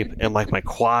of shape, and like my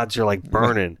quads are like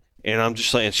burning, and I'm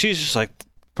just like, and she's just like,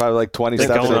 probably like 20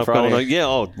 steps in front of you.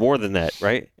 Yeah, more than that,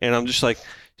 right? And I'm just like,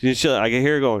 I can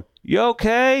hear her going, you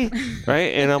okay?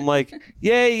 Right? And I'm like,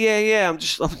 yeah. I'm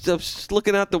just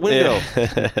looking out the window.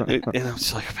 Yeah. And I'm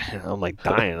just like, man, I'm like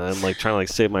dying. I'm like trying to like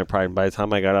save my pride. And by the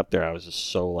time I got up there, I was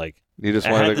just so like, you just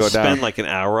wanted to go down. Spend like an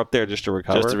hour up there just to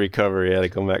recover. Yeah, to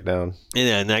come back down.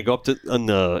 And I go up to in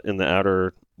the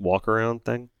outer walk around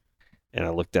thing, and I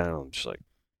look down. And I'm just like,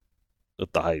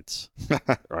 at the heights,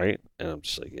 right? And I'm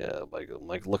just like, yeah, I'm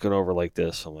like looking over like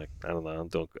this. I'm like, I don't know,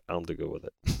 I'm too good with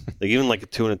it. Like even like a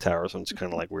tuna tower, so I'm just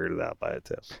kind of like weirded out by it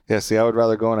too. Yeah, see, I would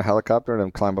rather go in a helicopter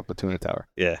than climb up a tuna tower.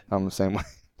 Yeah, I'm the same way.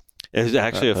 It's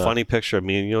actually a funny picture of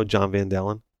me and John Van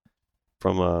Dellen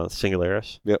from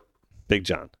Singularis. Yep, Big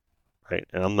John, right?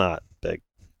 And I'm not big,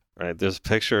 right? There's a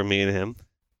picture of me and him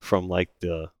from like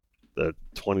the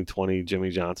 2020 Jimmy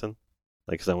Johnson,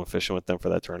 like because I went fishing with them for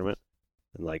that tournament.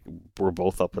 And like we're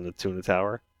both up in the tuna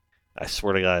tower. I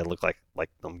swear to God, I look like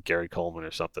I'm Gary Coleman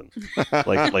or something. like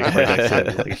right next to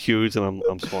it, like huge, and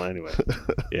I'm small anyway.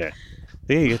 Yeah,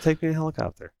 you gotta take me in a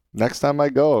helicopter. Next time I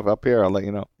go up here, I'll let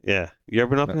you know. Yeah, you ever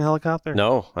been up in a helicopter?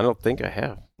 No, I don't think I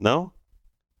have. No,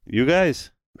 you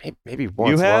guys? Maybe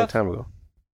once, a long time ago.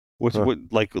 What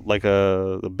like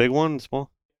the big one,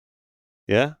 small?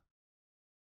 Yeah.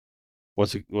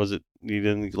 Was it you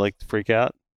didn't like freak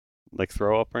out, like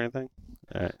throw up or anything?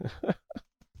 All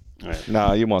right.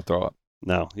 No, you won't throw up.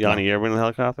 No. Yanni, you ever been in a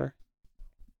helicopter?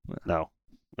 No. All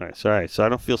right. Sorry. So I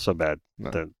don't feel so bad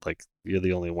that like you're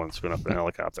the only one that's been up in a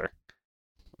helicopter.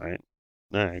 All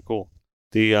right. Cool.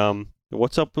 The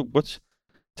what's up?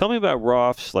 Tell me about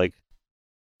ROFFS. Like,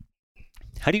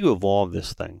 how do you evolve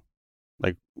this thing?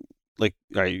 Like,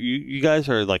 all right, you guys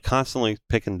are like constantly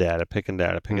picking data.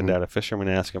 Fishermen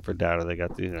asking for data. They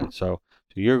got so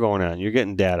you're going out and you're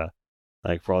getting data.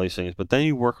 Like for all these things, but then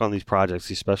you work on these projects,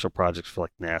 these special projects for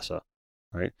like NASA,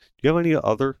 right? Do you have any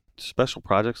other special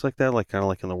projects like that, like kind of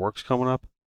like in the works coming up,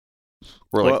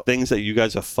 or like things that you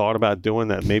guys have thought about doing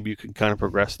that maybe you can kind of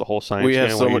progress the whole science? We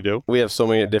have so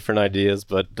many different ideas,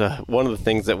 but one of the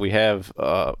things that we have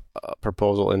a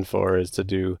proposal in for is to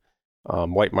do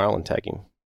white marlin tagging.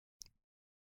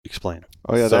 Explain.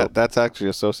 Oh yeah, that's actually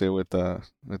associated with the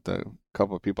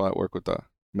couple of people that work with the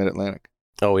Mid-Atlantic.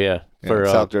 Oh yeah, for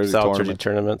South Jersey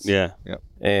tournaments. Yeah.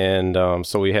 And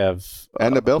so we have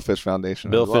and the Billfish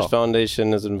Foundation. Billfish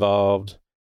Foundation is involved.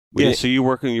 So you're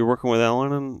working with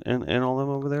Ellen and all them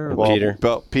over there. Well, Peter.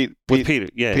 Pete. With Peter.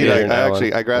 Yeah.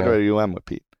 Pete. I graduated UM with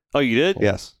Pete. Oh, you did?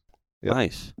 Yes. Yep.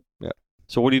 Nice. Yeah.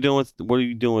 So what are you doing with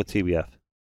TBF?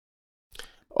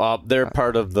 They're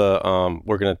part of the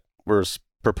we're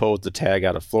proposed to tag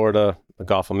out of Florida, the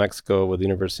Gulf of Mexico, with the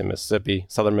University of Mississippi,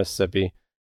 Southern Mississippi.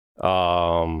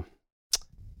 And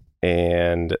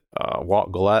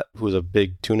Walt Gillette, who's a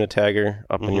big tuna tagger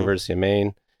up in University of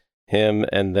Maine, him,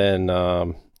 and then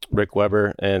Rick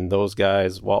Weber and those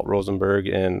guys, Walt Rosenberg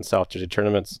and South Jersey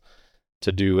Tournaments,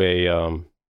 to do a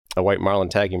white marlin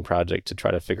tagging project to try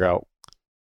to figure out,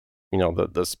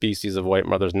 the species of white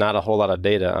marlin. There's not a whole lot of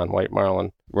data on white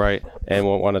marlin, right? And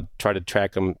we'll want to try to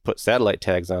track them, put satellite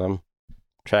tags on them,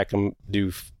 track them,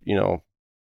 do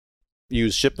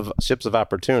use ships of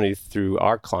opportunity through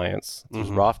our clients, those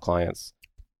ROFF clients,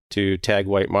 to tag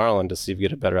white marlin to see if we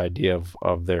get a better idea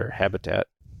of their habitat,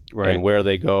 right? And where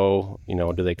they go.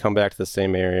 Do they come back to the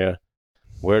same area?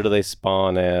 Where do they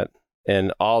spawn at?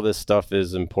 And all this stuff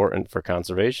is important for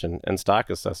conservation and stock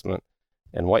assessment.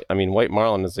 And white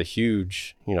marlin is a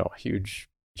huge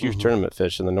tournament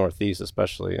fish in the Northeast,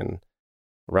 especially, and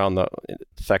it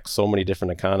affects so many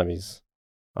different economies.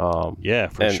 Sure.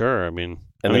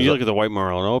 You look at the White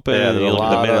Marlin Open, you look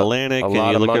at the Mid-Atlantic, and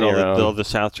you look at all the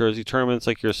South Jersey tournaments,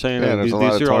 like you're saying. Yeah, there's a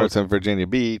lot of tournaments in Virginia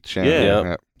Beach.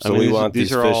 And, So we want these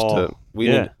fish to we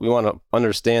want to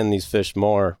understand these fish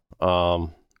more,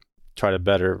 try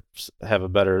to have a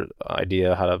better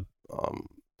idea how to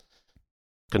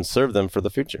conserve them for the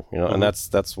future. And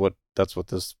that's what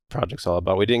this project's all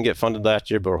about. We didn't get funded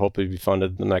last year, but we're hoping to be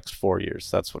funded the next 4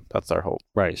 years. That's our hope.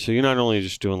 Right. So you're not only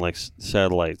just doing like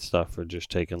satellite stuff or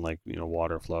just taking like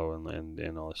water flow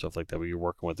and all that stuff like that, but you're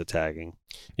working with the tagging.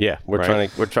 Yeah, we're trying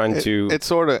to we're trying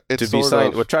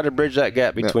to bridge that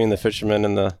gap between the fishermen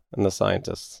and the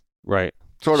scientists. Right.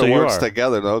 Sort of works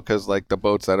together though, because like the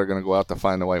boats that are going to go out to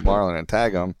find the white marlin and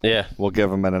tag them, we'll give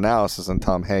them an analysis and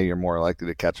tell them, hey, you're more likely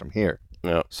to catch them here.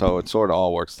 Yeah. So it sort of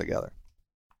all works together.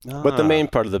 But the main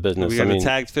part of the business, we got a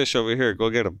tagged fish over here.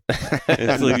 Go get them.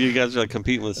 It's like you guys are like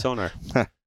competing with sonar.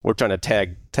 We're trying to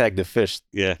tag the fish.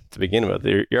 Yeah. To begin with,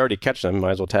 you're already catching them.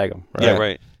 Might as well tag them. Right? Yeah.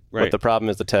 Right. But the problem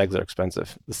is the tags are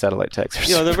expensive. The satellite tags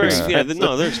are. They're very.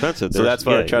 They're expensive. So that's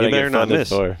what we're trying to get funded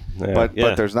for. Yeah.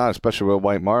 But there's not, especially with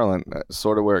white marlin.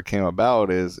 Sort of where it came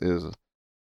about is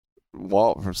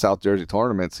Walt from South Jersey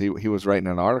Tournaments, he was writing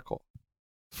an article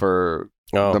for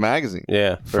the magazine.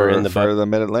 Yeah, for the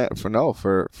Mid Atlantic. For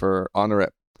On the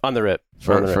Rip. On the Rip.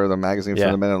 For the magazine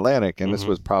for the Mid Atlantic, and this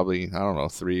was probably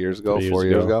 4 years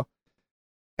ago.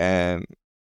 And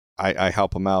I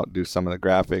help him out, do some of the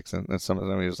graphics, and some of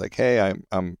them he was like, "Hey,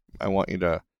 I want you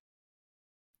to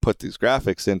put these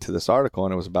graphics into this article,"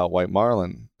 and it was about white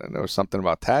marlin, and there was something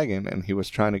about tagging, and he was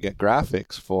trying to get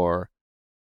graphics for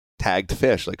tagged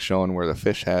fish, like showing where the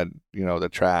fish had, the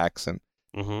tracks, and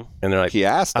they're like, he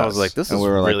asked us, I was like, this is we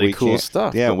were really like, cool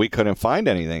stuff. Yeah, we couldn't find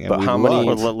anything. But how many,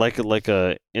 like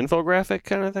a infographic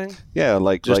kind of thing? Yeah,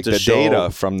 like the data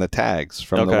from the tags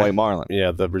from the white marlin.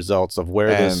 Yeah, the results of where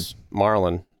this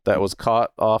marlin that was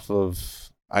caught off of.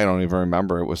 I don't even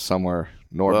remember. It was somewhere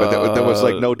north, but there was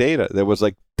like no data. There was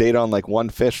like data on like one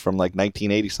fish from like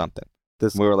 1980 something.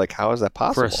 We were like, how is that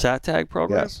possible? For a sat tag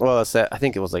program? Yes. Well, I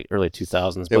think it was like early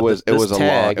 2000s.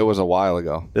 It was a while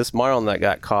ago. This marlin that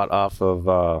got caught off of,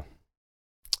 I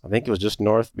think it was just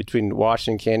north between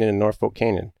Washington Canyon and North Fork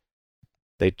Canyon.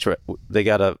 They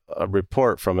got a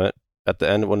report from it at the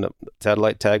end when the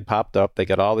satellite tag popped up. They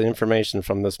got all the information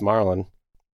from this marlin.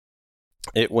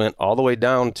 It went all the way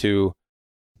down to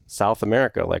South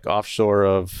America, like offshore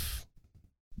of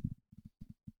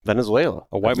Venezuela.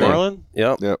 A white marlin?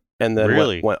 Yep. And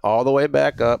then went all the way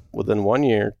back up within 1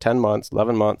 year, 10 months,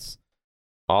 11 months,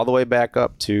 all the way back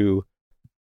up to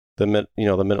the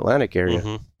Mid-Atlantic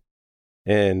area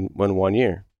in 1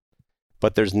 year.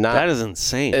 But there's not. That is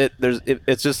insane.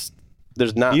 It's just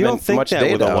there's not you don't think much that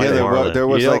data. There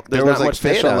was like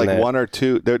fish on like one or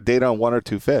two. There data on one or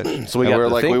two fish. So we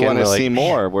want to see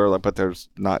more. We're like, but there's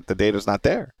not. The data's not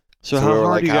there. So how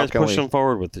hard are you guys pushing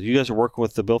forward with it? You guys are working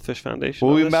with the Billfish Foundation?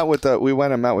 Well, we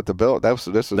went and met with the Bill. This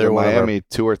was in Miami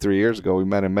 2 or 3 years ago. We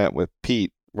met with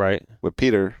Pete, right? With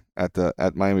Peter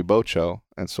at Miami Boat Show,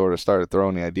 and sort of started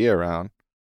throwing the idea around,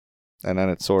 and then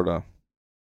it sort of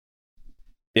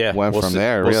went from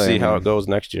there. We'll see how it goes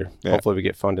next year. Yeah. Hopefully, we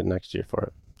get funded next year for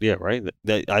it. Yeah, right.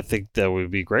 I think that would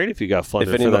be great if you got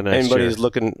funded if for that next year. Anybody's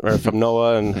looking from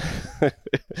NOAA and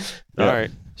all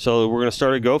right. So we're gonna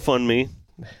start a GoFundMe.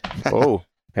 Oh,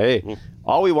 hey!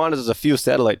 All we want is a few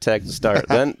satellite tags to start.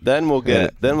 Then we'll get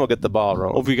it. Then we'll get the ball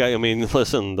rolling.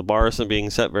 Listen, the bar isn't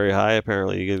being set very high.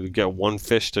 Apparently, you got one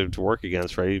fish to work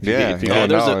against, right?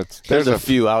 There's a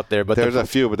few out there, but there's a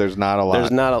few, but there's not a lot. There's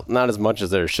not as much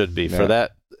as there should be for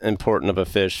that important of a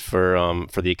fish for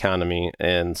the economy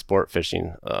and sport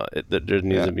fishing. There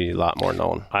needs to be a lot more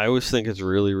known. I always think it's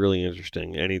really, really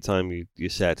interesting. Anytime you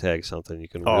sat tag something, you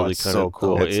can really kind of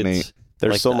cool. It's neat.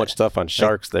 There's so much stuff on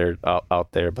sharks there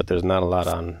out there, but there's not a lot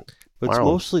on. But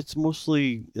it's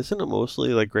mostly, isn't it mostly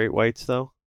like great whites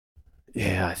though?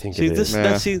 Yeah, I think it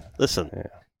is. Listen,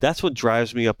 that's what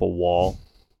drives me up a wall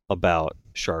about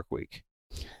Shark Week.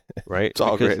 Right? It's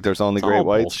all great. There's only great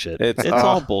whites. Bullshit. It's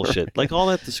all bullshit. Like all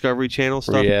that Discovery Channel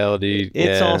stuff. Reality.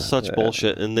 It's all such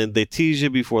bullshit. And then they tease you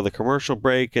before the commercial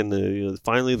break, and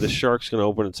finally the shark's going to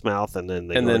open its mouth, and then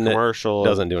the commercial. It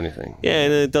doesn't do anything. Yeah,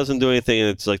 and it doesn't do anything, and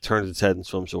it's like turns its head and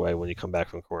swims away when you come back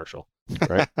from commercial.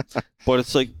 Right?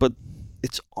 But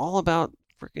it's all about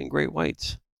freaking great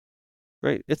whites.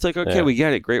 Right? It's like, okay, we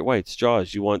get it. Great whites,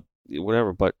 Jaws, you want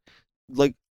whatever. But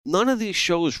like none of these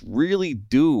shows really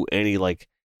do any like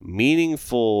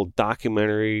meaningful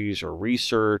documentaries or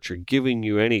research or giving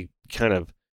you any kind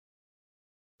of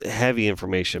heavy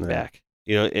information back,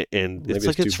 and it's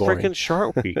like it's freaking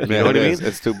Shark Week. You know what I mean?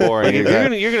 It's too boring.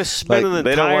 You're gonna spend an entire.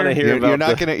 They don't want to hear about.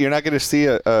 You're not gonna see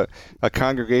a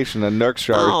congregation of nurse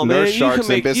sharks. Oh man, you can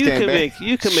make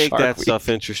that Week. stuff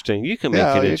interesting. You can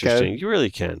make it interesting. You really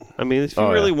can. I mean, if you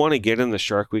really want to get into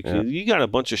Shark Week, you got a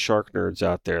bunch of shark nerds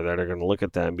out there that are gonna look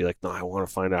at that and be like, no, I want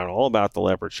to find out all about the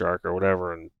leopard shark or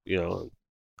whatever, and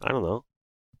I don't know.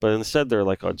 But instead, they're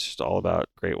like, oh, it's just all about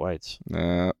great whites.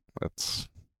 That's.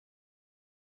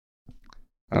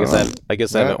 I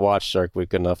guess I haven't watched Shark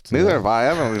Week enough. Neither have I.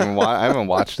 I haven't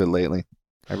watched it lately.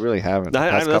 I really haven't.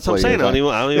 That's what I'm saying. I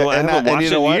haven't watched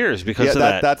it in years because of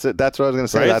that. That's it. That's what I was going to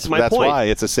say. Right? That's why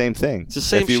it's the same thing. It's the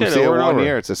same shit. If you shit see it over and 1 over.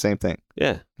 year, it's the same thing.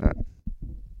 Yeah.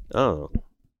 Oh.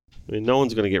 I mean, no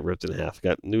one's going to get ripped in half.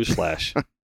 Got newsflash.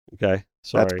 Okay.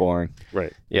 Sorry. That's boring.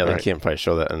 Right. Yeah, they can't probably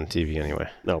show that on TV anyway.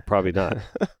 No, probably not.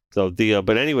 So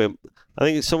but anyway, I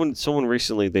think someone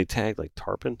recently they tagged like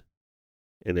tarpon,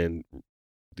 and then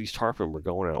these tarpon were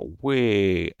going out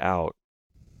way out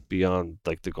beyond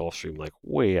like the Gulf Stream, like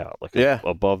way out, like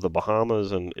above the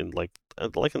Bahamas and like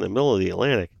in the middle of the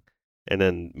Atlantic, and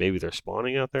then maybe they're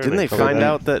spawning out there. Didn't they find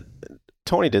out that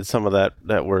Tony did some of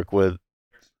that work with?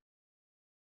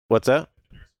 What's that?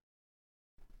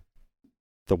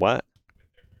 The what?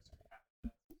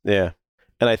 Yeah.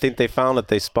 And I think they found that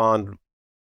they spawned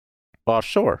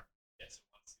offshore.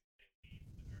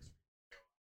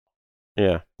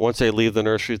 Yeah. Once they leave the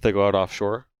nurseries, they go out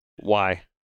offshore. Why?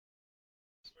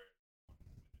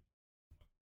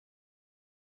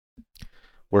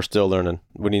 We're still learning.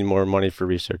 We need more money for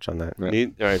research on that. All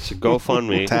right, so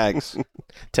GoFundMe.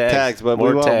 tags, but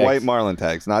we want tags. white marlin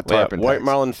tags, not tarpon white tags.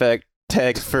 marlin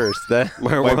tags first. White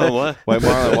marlin what? White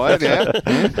marlin what? Yeah.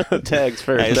 Tags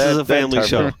first. Hey, this is a family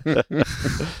show.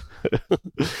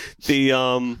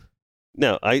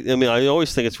 No, I mean, I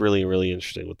always think it's really, really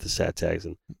interesting with the sat tags,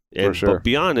 and For sure. But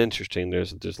beyond interesting,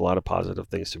 there's a lot of positive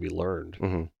things to be learned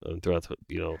throughout the,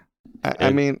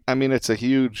 I mean, it's a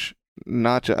huge,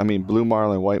 not just, I mean, blue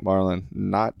marlin, white marlin,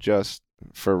 not just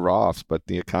for ROFFS, but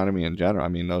the economy in general. I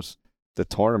mean, the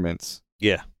tournaments,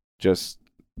 just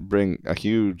bring a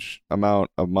huge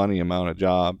amount of money, amount of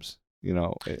jobs. You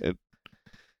know, from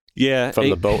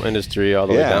the boat industry all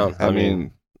the way down. I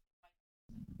mean,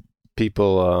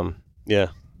 people.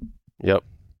 Yep.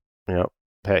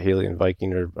 Pat Healy and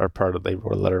Viking are part of. They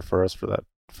wrote a letter for us for that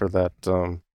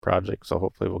project. So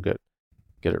hopefully we'll get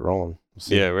it rolling. We'll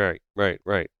see. Yeah, right.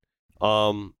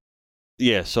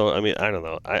 Yeah. So I mean, I don't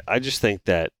know. I just think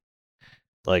that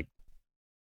like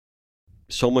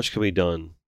so much can be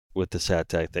done with the sat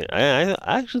tag thing. I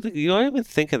actually think I didn't even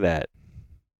think of that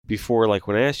before. Like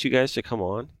when I asked you guys to come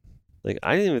on, like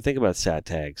I didn't even think about sat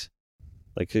tags.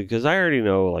 Like, because I already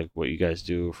know, like, what you guys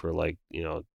do for, like,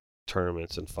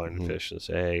 tournaments and finding fish and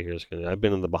say, hey, I've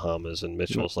been in the Bahamas, and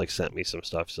Mitchell's, like, sent me some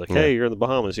stuff. He's like, hey, you're in the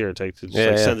Bahamas, here,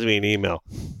 sends me an email.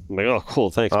 I'm like, oh,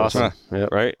 cool, thanks. Awesome.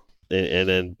 Right? And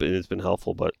then it's been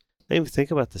helpful, but I didn't even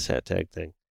think about the sat tag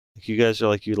thing. Like, you guys are,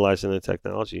 like, utilizing the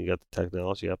technology. You got the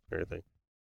technology up and everything,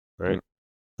 right?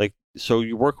 Like, so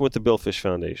you're working with the Billfish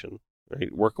Foundation, right?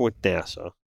 Working with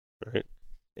NASA, right?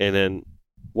 And then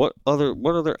what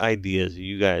other ideas do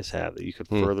you guys have that you could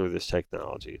further this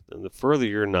technology and to further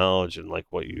your knowledge and like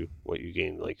what you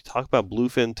gain? Like talk about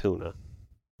bluefin tuna,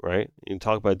 right? You can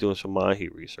talk about doing some mahi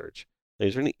research.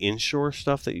 Is there any inshore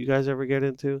stuff that you guys ever get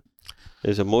into?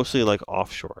 Is it mostly like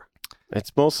offshore?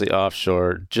 It's mostly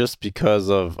offshore just because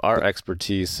of our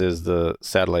expertise is the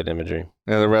satellite imagery.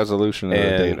 Yeah, the resolution of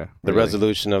the data. The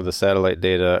resolution of the satellite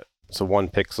data, so 1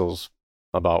 pixel's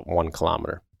about 1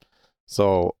 kilometer.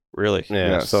 So really?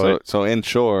 Yeah. So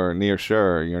inshore, near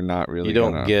shore, you're not really you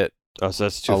don't get so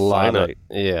that's too a lot finite.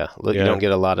 You don't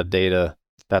get a lot of data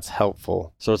that's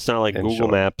helpful. So it's not like inshore. Google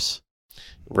Maps.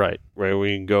 Right.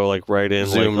 We can go like right in,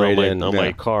 zoom like, in on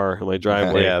my car, on my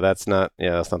driveway. That's not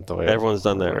the way. Everyone's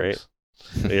done that, right?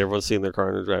 Everyone's seen their car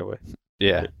in their driveway.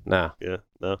 Yeah. No. Yeah.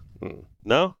 No.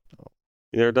 No.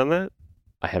 You never done that?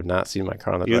 I have not seen my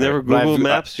car on the driveway. You never Google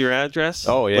Maps your address?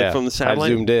 Oh yeah, like from the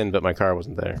satellite. I zoomed in, but my car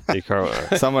wasn't there. Your car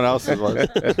someone else's was.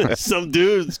 Some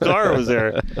dude's car was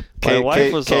there. My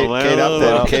wife was home.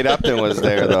 Kate Upton was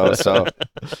there though. So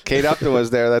Kate Upton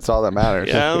was there. That's all that matters.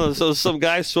 Yeah. I don't know, so some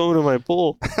guy swimming in my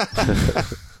pool.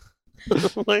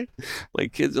 my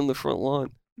kid's in the front lawn.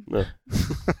 No.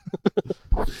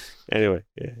 Anyway,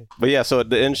 but yeah. So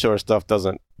the inshore stuff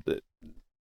doesn't.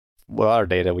 Well, our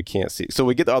data we can't see. So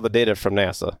we get all the data from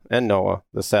NASA and NOAA,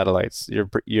 the satellites,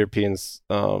 Europeans,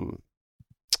 the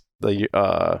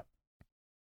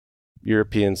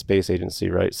European Space Agency,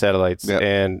 right? Satellites. Yep.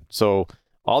 And so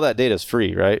all that data is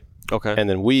free, right? Okay. And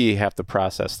then we have to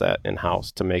process that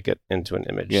in-house to make it into an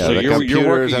image. Yeah, so you're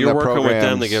working with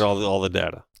them to get all the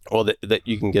data. Well, that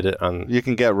you can get it on. You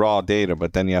can get raw data,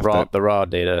 but then you have the raw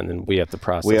data, and then we have to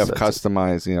process. We have it.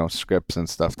 customized, scripts and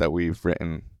stuff that we've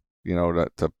written,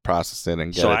 to process it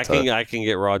and get so it. I can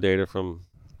get raw data from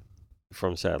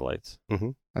satellites. Mm-hmm.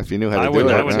 If you knew how to do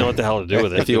it, I would know what the hell to do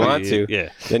with it. If you want to,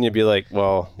 then you'd be like,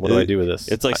 well, what do I do with this?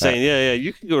 It's like saying,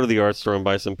 you can go to the art store and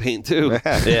buy some paint too.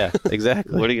 Yeah,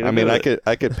 exactly. What are you gonna do?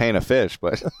 I could paint a fish,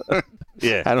 but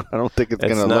yeah, I don't think it's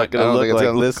gonna look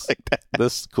like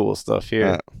this cool stuff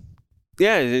here.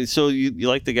 Yeah. So you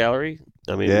like the gallery?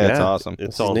 I mean, it's awesome.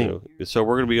 It's all new. So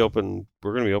we're gonna be open.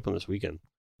 We're gonna be open this weekend.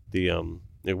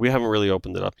 We haven't really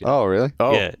opened it up yet. Oh, really?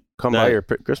 Oh, yeah. Come buy your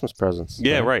Christmas presents.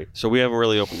 Yeah, right. So we haven't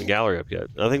really opened the gallery up yet.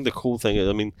 I think the cool thing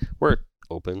is, we're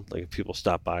open. Like if people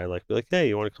stop by, like be like, hey,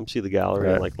 you want to come see the gallery?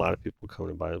 Right. And like a lot of people come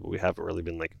to buy it, but we haven't really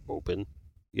been like open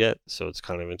yet. So it's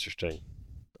kind of interesting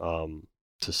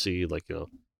to see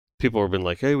people have been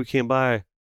like, hey, we came by.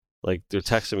 Like they're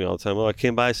texting me all the time. Oh, I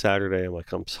came by Saturday. I'm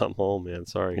like, I'm home, man.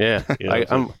 Sorry. Yeah,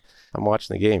 I'm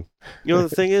watching the game. The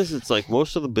thing is, it's like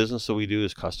most of the business that we do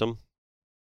is custom.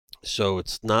 So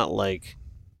it's not like,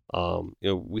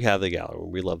 we have the gallery.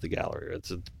 We love the gallery.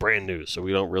 It's brand new, so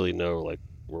we don't really know like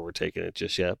where we're taking it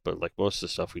just yet. But like most of the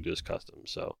stuff we do is custom.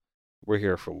 So we're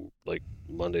here from like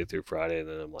Monday through Friday, and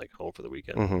then I'm like home for the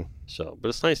weekend. Mm-hmm. So, but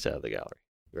it's nice to have the gallery.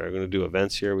 We're going to do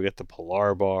events here. We got the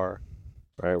Pilar Bar,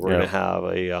 right? We're going to have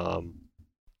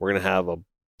a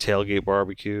tailgate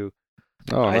barbecue.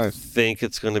 Oh, I nice. think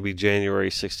it's going to be January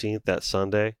 16th, that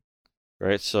Sunday,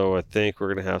 right? So I think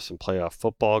we're going to have some playoff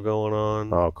football going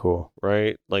on. Oh, cool.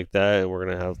 Right? Like that. And we're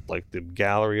going to have like the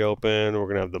gallery open. We're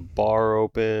going to have the bar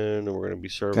open. And we're going to be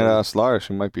serving. Can I ask Laura?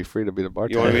 She might be free to be the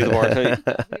bartender. You want to be the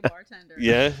bartender? Be bartender.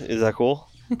 Yeah? Is that cool?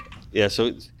 Yeah.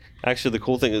 So actually, the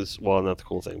cool thing is, well, not the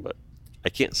cool thing, but I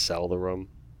can't sell the rum.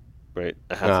 Right?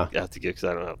 I have to get, because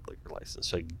I don't have a liquor license.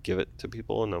 So I give it to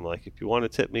people. And I'm like, if you want to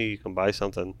tip me, you can buy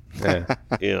something. Yeah.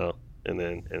 You know, and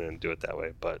then do it that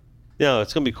way. But yeah,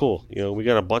 it's gonna be cool. You know, we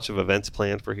got a bunch of events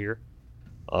planned for here.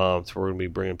 So we're gonna be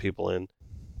bringing people in.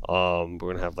 We're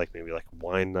gonna have like maybe like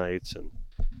wine nights, and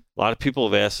a lot of people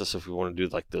have asked us if we want to do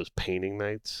like those painting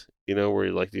nights. You know, where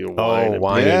you like do wine and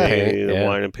painting,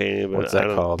 wine and painting. What's that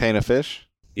called? Paint a fish?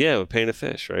 Yeah, with paint a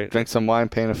fish, right? Drink some wine,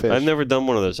 paint a fish. I've never done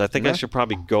one of those. I think I should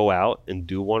probably go out and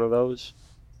do one of those,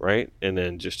 right? And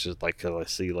then just like kind of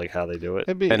see like how they do it,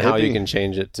 and how you can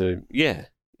change it to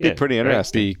be pretty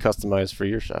interesting. Be customized for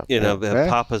your shop. You know, have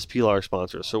Papa's Pilar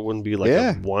sponsor, so it wouldn't be like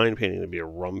a wine painting; it'd be a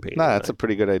rum painting. Nah, that's a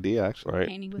pretty good idea, actually. Right?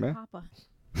 Painting with Papa.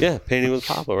 Yeah, painting with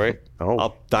Papa, right? Oh,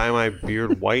 I'll dye my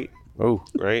beard white. Oh,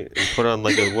 right, and put on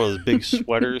like one of those big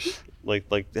sweaters,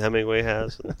 like Hemingway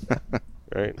has,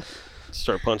 right?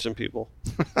 Start punching people.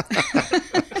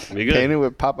 Be good. Painting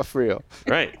with Papa Frio.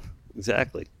 Right.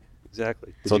 Exactly.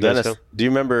 So Dennis, do you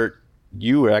remember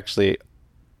you were actually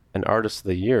an artist of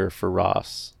the year for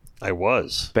Ross? I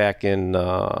was back in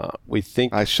we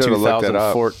think I should have looked it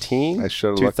up. 2014. I should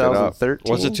have looked it up.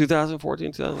 2013. Was it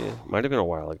 2014? 2000? Yeah. Might have been a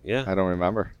while ago. Yeah. I don't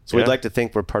remember. So we'd like to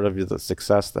think we're part of the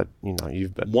success that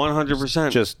you've been.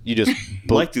 100%. You just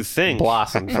like to think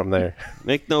blossomed from there.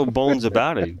 Make no bones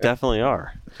about it. You definitely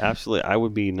are. Absolutely. I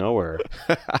would be nowhere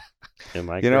in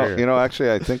my career. You know.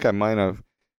 Actually, I think I might have.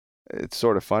 It's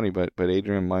sort of funny, but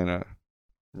Adrian might have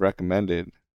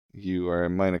recommended you, or it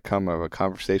might have come of a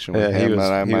conversation with him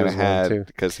that I might have had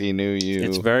because he knew you.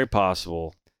 It's very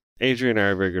possible. Adrian and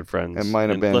I are very good friends. It might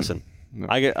have been. Listen, no.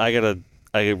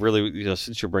 I really,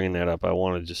 since you're bringing that up, I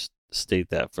want to just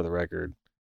state that for the record,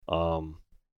 that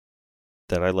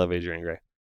I love Adrian Gray.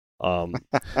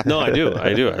 No, I do.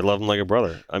 I love him like a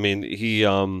brother. I mean, he's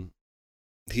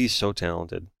so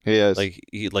talented. He is.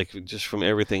 Like just from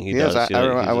everything he does. I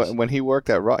remember when he worked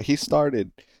at Raw, he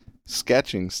started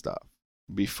sketching stuff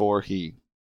before he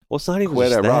it's not even quit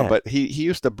just at that. Raw, but he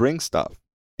used to bring stuff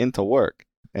into work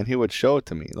and he would show it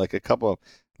to me, like a couple of,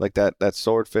 like that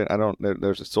swordfish.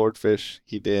 There's a swordfish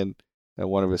he did,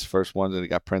 one of his first ones that he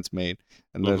got prints made,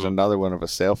 and there's another one of a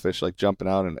sailfish like jumping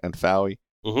out, and Fowie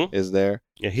is there.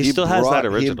 Yeah, he still has that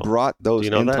original. He brought those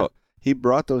that? He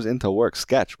brought those into work,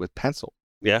 sketch with pencil.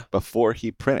 Yeah. Before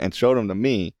he print, and showed them to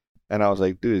me. And I was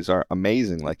like, dude, these are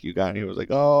amazing. Like, you got, and he was like,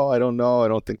 oh, I don't know. I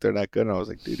don't think they're that good. And I was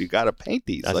like, dude, you got to paint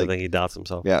these. That's the thing. He doubts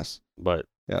himself. Yes. But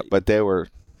they were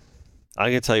I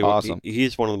can tell you, awesome.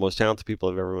 He's one of the most talented people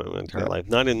I've ever met in my entire life.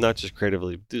 Not just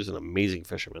creatively. Dude's an amazing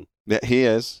fisherman. Yeah, he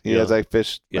is. He is. I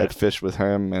fished with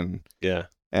him, and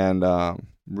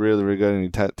really, really good. And he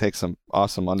takes some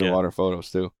awesome underwater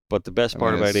photos, too. But the best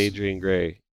part about Adrian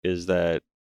Gray is that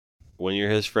when you're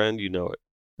his friend, you know it.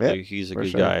 Yeah, he's a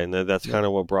good guy, and that's kind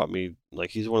of what brought me. Like,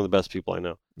 he's one of the best people I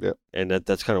know. Yeah, and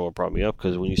that's kind of what brought me up,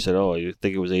 because when you said, "Oh, you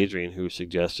think it was Adrian who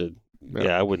suggested,"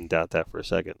 I wouldn't doubt that for a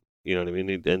second. You know what I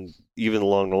mean? And even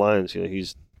along the lines,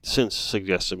 he's since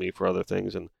suggested me for other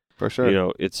things, and for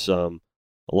sure, it's a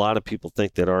lot of people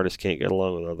think that artists can't get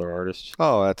along with other artists.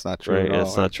 Oh, that's not true. Right? At all.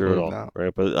 That's not true at all.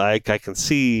 Right? But I can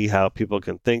see how people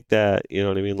can think that. You know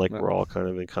what I mean? Like we're all kind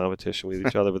of in competition with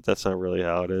each other, but that's not really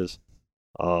how it is.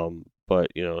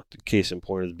 But the case in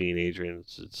point is being Adrian.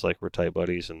 It's like we're tight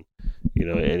buddies, and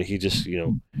and he just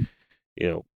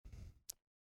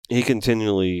he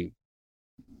continually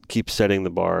keeps setting the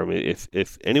bar. I mean,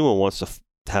 if anyone wants to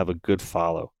have a good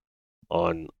follow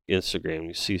on Instagram,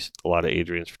 you see a lot of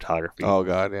Adrian's photography. Oh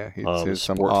God, yeah, he's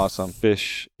some awesome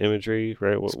fish imagery,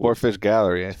 right? Sportfish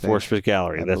Gallery, I think. Sportfish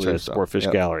Gallery, that's right. So.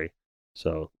 Sportfish Gallery.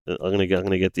 So I'm gonna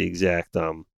get the exact.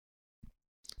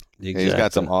 He's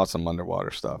got some awesome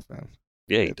underwater stuff, man.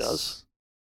 Yeah, he does.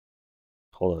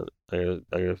 Hold on, I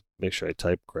gotta make sure I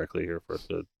type correctly here for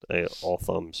all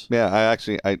thumbs. Yeah,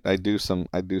 I do some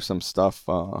stuff.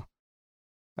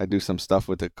 I do some stuff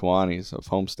with the Kiwanis of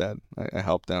Homestead. I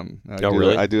help them.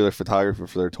 Really? I do their photography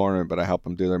for their tournament, but I help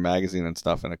them do their magazine and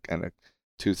stuff. And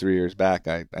 2-3 years back,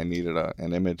 I needed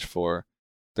an image for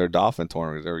their dolphin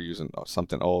tournament. They were using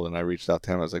something old, and I reached out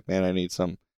to him. I was like, man, I need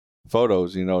some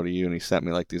photos, to you, and he sent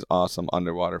me like these awesome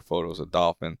underwater photos of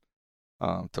dolphin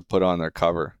to put on their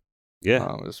cover.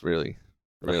 Yeah. It was really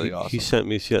awesome. He sent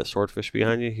me, see that swordfish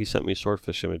behind you? He sent me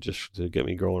swordfish image just to get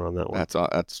me going on that one.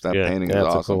 That painting is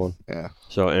awesome. A cool one. Yeah.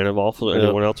 So, and if also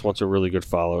anyone else wants a really good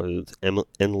follow, it's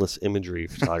Endless Imagery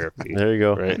Photography. There you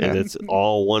go. Right, and it's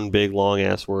all one big long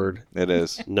ass word. It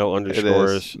is. No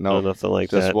underscores. No, nothing like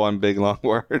just that. Just one big long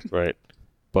word. Right.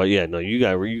 But yeah, no, you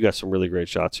got some really great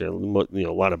shots here. A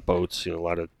lot of boats, a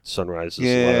lot of sunrises,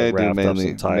 a lot of raft ups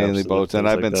and tie-ups mainly boats. And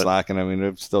I've been that. slacking. I mean,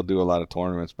 I still do a lot of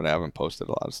tournaments, but I haven't posted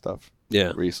a lot of stuff.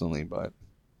 Yeah. Recently, but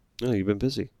no, you've been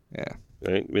busy. Yeah.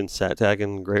 Right. You've been sat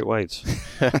tagging great whites,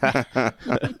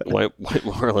 white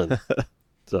marlin.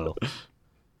 So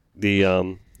the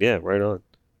right on.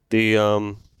 The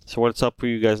so what's up for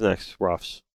you guys next,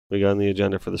 ROFFS? We got on the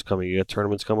agenda for this coming. You got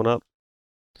tournaments coming up.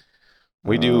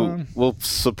 We do. We'll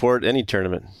support any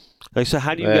tournament. So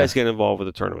how do you guys get involved with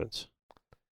the tournaments?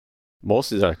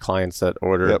 Most of our clients that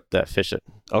order that fish it.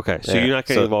 Okay, so you're not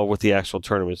getting involved with the actual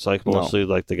tournaments, like mostly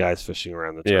like the guys fishing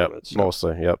around the tournaments. Yeah,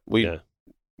 mostly. Yep. We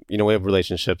have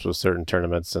relationships with certain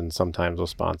tournaments, and sometimes we'll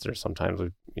sponsor. Sometimes we,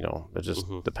 it just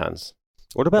depends.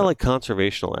 What about like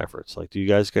conservational efforts? Like, do you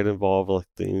guys get involved with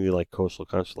any like coastal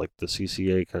like the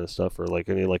CCA kind of stuff, or like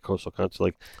any like coastal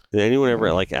like did anyone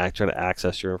ever like try to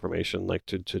access your information, like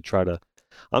to try to?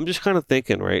 I'm just kind of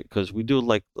thinking, right? Because we do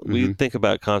like we think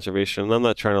about conservation, and I'm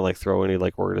not trying to like throw any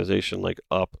like organization like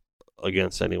up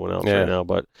against anyone else right now,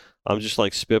 but I'm just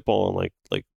like spitballing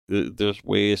like there's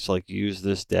ways to like use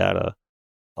this data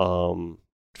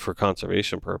for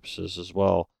conservation purposes as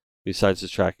well. Besides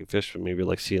just tracking fish, but maybe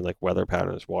like seeing like weather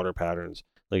patterns, water patterns.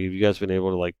 Like, have you guys been able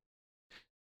to like?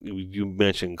 You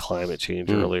mentioned climate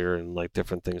change earlier and like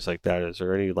different things like that. Is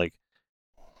there any like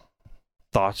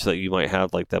thoughts that you might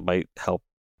have like that might help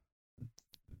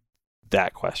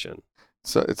that question?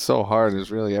 So it's so hard.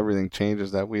 It's really everything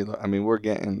changes that we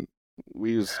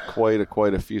use quite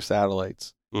a few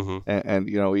satellites, and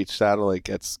each satellite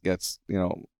gets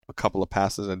a couple of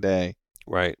passes a day,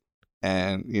 right?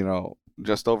 And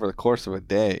just over the course of a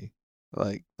day,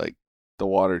 like the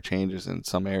water changes in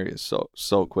some areas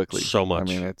so quickly. So much. I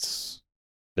mean, it's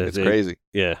crazy.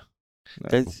 Yeah.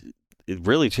 It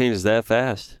really changes that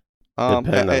fast.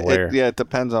 Depending on where. It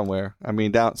depends on where. I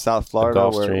mean, down South Florida,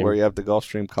 where you have the Gulf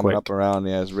Stream coming up around,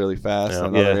 it's really fast.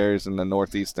 And other areas in the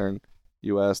northeastern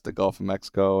U.S., the Gulf of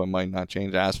Mexico, it might not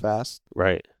change as fast.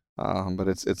 Right. But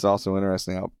it's also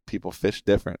interesting how people fish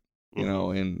different,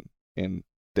 in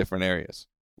different areas.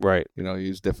 Right.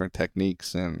 Use different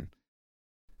techniques and,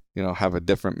 have a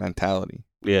different mentality.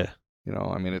 Yeah.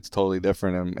 I mean, it's totally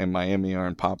different in Miami or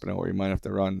in Pompano, where you might have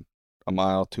to run a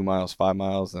mile, 2 miles, 5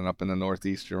 miles, and up in the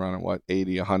Northeast, you're running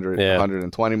 80, 100,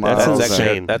 120 miles.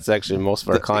 That's actually most of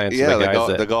our clients.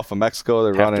 The Gulf of Mexico,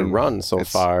 they're run so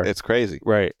far. It's crazy.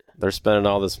 Right. They're spending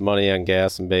all this money on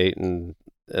gas and bait, and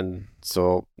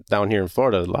so down here in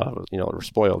Florida, a lot of we're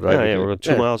spoiled, right? Yeah, we're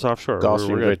 2 miles offshore. Gulf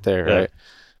Stream right there, right?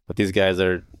 But these guys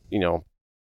are,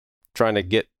 trying to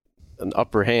get an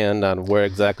upper hand on where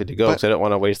exactly to go, because they don't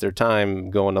want to waste their time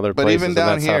going other places. But even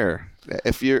down here,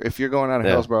 if you're going out of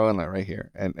Hillsborough Inlet right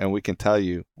here, and we can tell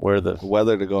you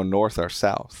whether to go north or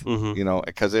south,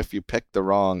 because if you pick the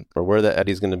wrong, or where the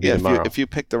eddy's going to be tomorrow, if you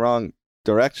pick the wrong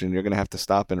direction, you're going to have to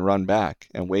stop and run back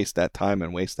and waste that time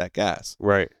and waste that gas.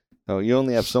 Right. So you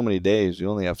only have so many days. You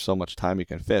only have so much time you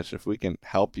can fish. If we can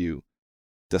help you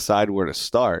decide where to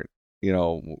start,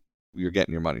 you're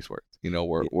getting your money's worth.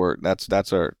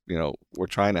 That's our, we're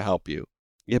trying to help you.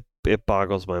 It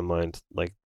boggles my mind,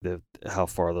 like how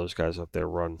far those guys up there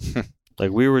run.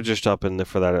 Like, we were just up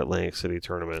for that Atlantic City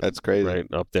tournament. That's crazy. Right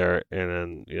up there,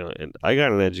 and then and I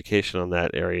got an education on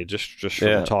that area just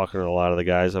from talking to a lot of the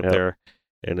guys up there,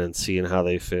 and then seeing how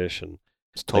they fish, and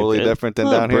it's totally different than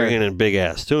down here. Bringing in big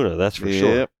ass tuna, that's for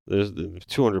sure. There's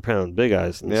 200-pound big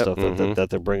eyes and stuff that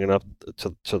they're bringing up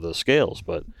to the scales,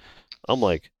 but I'm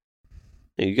like,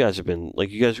 you guys have been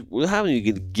how do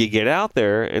you get out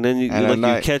there and then you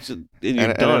catch it and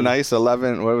you're done. And a nice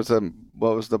 11.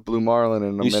 What was the blue marlin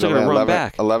in the middle? You still run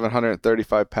back.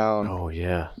 1,135 pound. Oh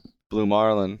yeah, blue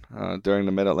marlin during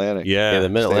the Mid Atlantic. Yeah, the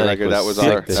Mid Atlantic. That was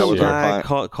our client.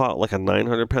 Caught like a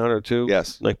 900 pounder too.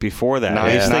 Yes, like before that.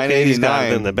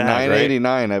 989 in the bag,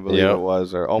 989, I believe it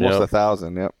was, or almost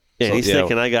 1,000. Yep. Yeah, so, he's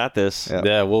thinking, I got this.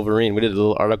 Yeah, Wolverine. We did a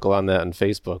little article on that on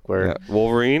Facebook where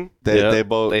Wolverine. They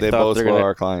both were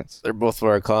our clients. They're both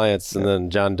for our clients, and then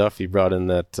John Duffy brought in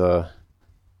that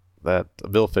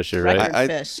bill fisher,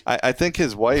 right? I think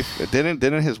his wife didn't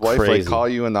his wife like call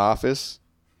you in the office,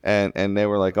 and they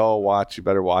were like, oh, you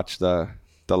better watch the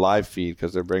live feed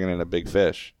because they're bringing in a big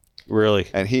fish. Really?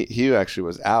 And he actually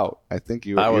was out. I think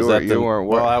you weren't.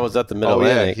 Well, I was at the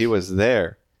Mid-Atlantic. Yeah, he was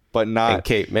there, but not in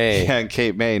Cape May. Yeah, in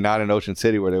Cape May, not in Ocean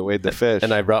City where they weighed the fish.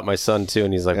 And I brought my son too,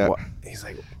 and he's like, "What?" He's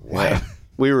like, "What?" Yeah.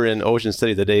 We were in Ocean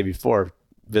City the day before,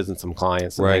 visiting some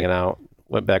clients and hanging out.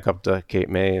 Went back up to Cape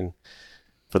May and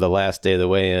for the last day of the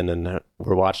weigh-in, and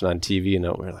we're watching on TV, and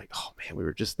we're like, "Oh man, we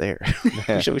were just there.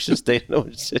 we should have stayed in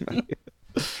Ocean City."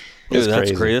 Dude,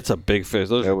 that's great. That's a big fish.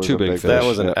 Those are two big fish. That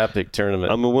was an epic tournament.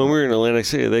 I mean, when we were in Atlantic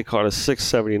City, they caught a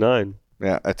 679.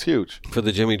 Yeah, that's huge. For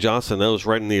the Jimmy Johnson, that was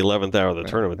right in the 11th hour of the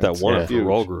tournament. That won it for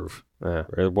Roll Groove. Yeah.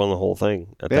 It won the whole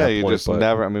thing at that point. Yeah, you just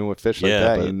never, I mean, with fish like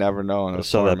that, you never know. I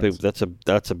saw that big,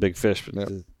 that's a big fish.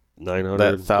 900,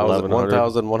 that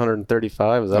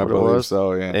 1,135, is that what it was?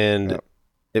 So, yeah. And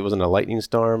it was in a lightning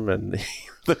storm, and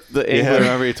the angler,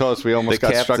 remember he told us we almost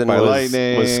got struck by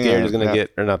lightning. Was scared he was going to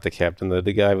get, or not the captain,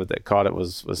 the guy that caught it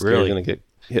was scared he was going to get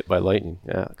hit by lightning.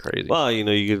 Yeah, crazy. Well, you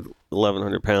get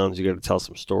 1,100 pounds, you got to tell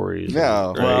some stories.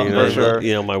 Yeah, right? For sure.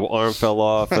 My arm fell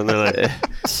off, and then I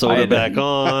sewed it back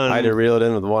on. I had to reel it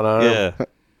in with one arm. Yeah.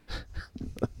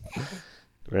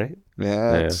 Right?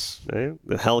 Yeah. Right?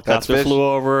 The helicopter flew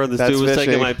over. This dude was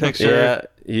taking my picture.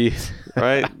 Yeah.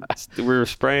 Right? We were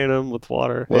spraying him with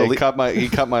water. Well, he cut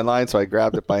my line, so I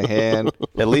grabbed it by hand.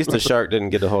 At least the shark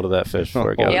didn't get a hold of that fish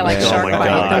before it got Shark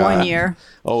Bite the one year.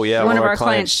 Oh, yeah. One of our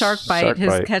clients, Shark Bite,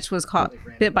 his catch was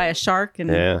bit by a shark.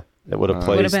 And it would have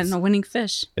placed. Would have been a winning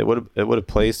fish. It would have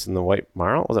placed in the White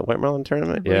Marlin. Was it White Marlin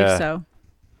tournament? I believe so.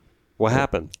 What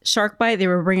happened? Shark Bite. They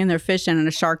were bringing their fish in, and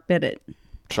a shark bit it.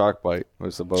 Shark Bite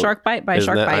was the boat. Shark Bite by a Isn't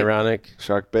shark that bite. Ironic.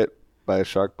 Shark bit by a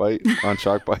shark bite on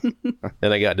Shark Bite.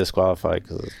 And I got disqualified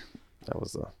because that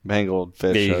was the mangled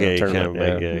fish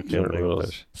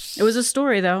tournament. It was a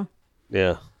story, though.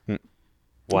 Yeah.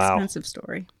 Wow. Expensive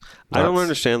story. I don't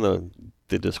understand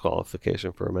the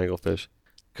disqualification for a mangled fish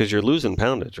because you're losing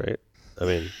poundage, right? I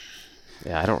mean,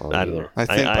 yeah, I don't really either.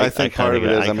 I think part of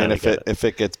it is, I mean, if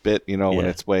it gets bit, when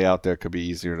it's way out there, it could be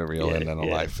easier to reel in than a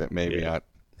live fit. Maybe not.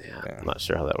 Yeah, I'm not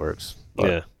sure how that works.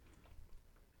 Yeah.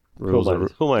 Who am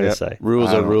I to say?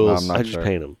 Rules are rules. I just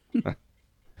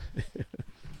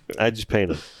paint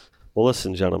them. Well,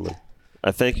 listen, gentlemen.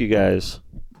 I thank you guys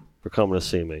for coming to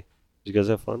see me. Did you guys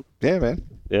have fun? Yeah, man.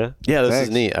 Yeah? Yeah, this is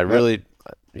neat. I really,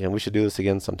 we should do this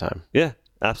again sometime. Yeah,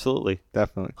 absolutely.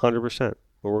 Definitely. 100%.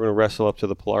 Well, we're going to wrestle up to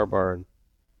the Pilar Bar and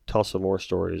tell some more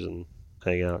stories and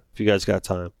hang out. If you guys got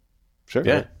time. Sure.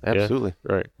 Yeah, absolutely.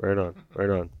 Yeah. Right on.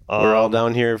 We're all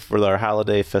down here for our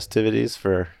holiday festivities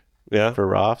for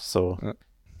ROFFS. So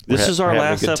this is our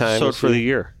last episode for the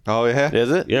year. Oh yeah, is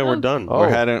it? Yeah, we're done. Oh.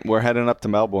 We're heading up to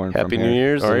Melbourne. Happy New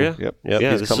Year's. Are you? Yep.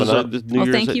 Yeah, he's coming up.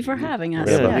 Thank you for having us.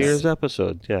 Yeah, New Year's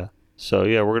episode. Yeah. So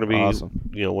yeah, we're gonna be awesome.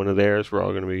 When it airs, we're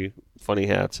all gonna be funny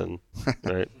hats and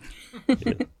that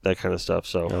kind of stuff.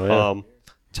 So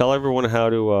tell everyone how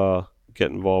to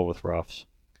get involved with ROFFS.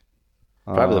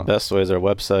 Probably the best way is our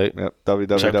website. Yep,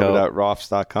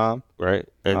 www.roffs.com. Right.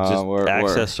 And just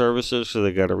access services, so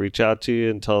they got to reach out to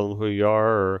you and tell them who you are.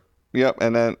 Or Yep,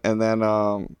 and then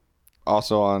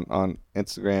also on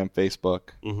Instagram,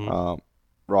 Facebook,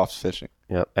 ROFFS Fishing.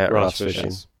 Yep, at ROFFS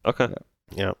Fishing. Okay.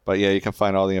 Yeah. But yeah, you can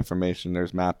find all the information.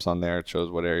 There's maps on there. It shows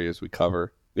what areas we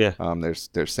cover. Yeah. There's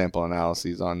sample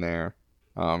analyses on there.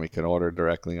 You can order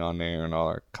directly on there, and all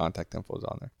our contact info is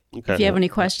on there. Okay. If you have any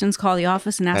questions, call the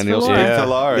office and ask and for Laura. Laura. Speak to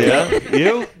Laura. Yeah.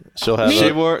 You? She'll have.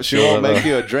 She won't make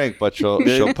you a drink, but she'll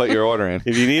put your order in.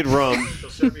 If you need rum, she'll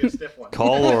serve you a stiff one.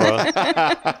 Call Laura,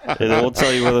 and we'll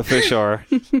tell you where the fish are.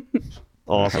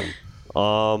 Awesome.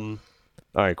 All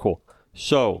right, cool.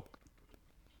 So,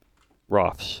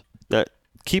 ROFFS.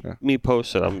 Keep me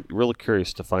posted. I'm really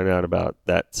curious to find out about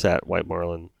that SAT White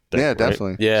Marlin thing, yeah, right?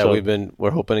 definitely. Yeah,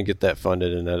 we're hoping to get that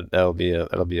funded, and that'll be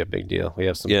a big deal. We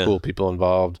have some cool people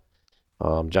involved.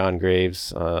 John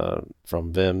Graves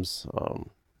from VIMS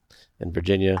in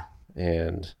Virginia,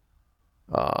 and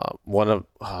one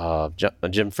of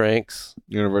Jim Franks,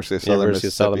 University of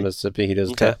Southern Mississippi. He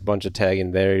does a bunch of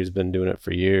tagging there. He's been doing it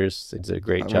for years. He did a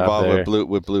great job involved there.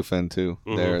 with Bluefin too.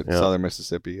 There at Southern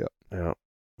Mississippi. Yep. Yeah.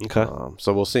 Okay.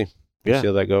 So we'll see. See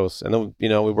how that goes. And then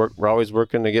we're always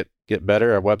working to get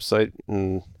better. Our website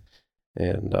and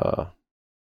So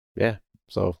if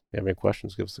you have any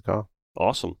questions, give us a call.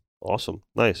 Awesome.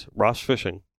 Nice. ROFFS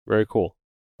Fishing. Very cool.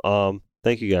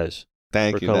 Thank you guys.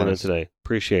 Thank for you coming Dennis. in today.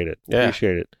 Appreciate it. Yeah.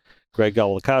 Appreciate it. Greg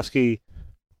Gawlikowski,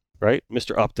 right?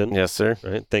 Mr. Upton. Yes, sir.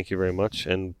 Right. Thank you very much.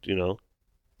 And he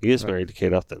is married to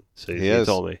Kate Upton. So he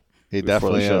told me. He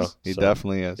definitely is. He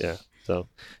definitely is. Yeah. So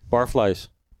Barflies.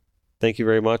 Thank you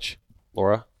very much,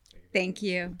 Laura. Thank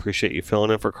you. Appreciate you filling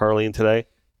in for Carlene today.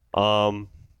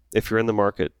 If you're in the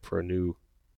market for a new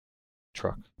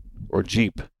truck, or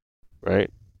Jeep, right?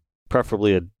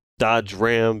 Preferably a Dodge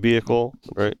Ram vehicle,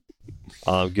 right?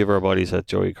 Give our buddies at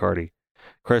Joey Carty,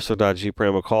 Chrysler, Dodge, Jeep,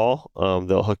 Ram a call.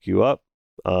 They'll hook you up.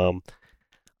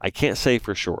 I can't say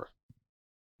for sure,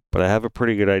 but I have a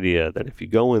pretty good idea that if you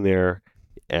go in there,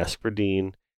 ask for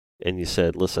Dean, and you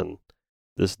said, listen,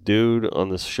 this dude on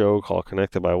this show called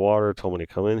Connected by Water told me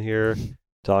to come in here,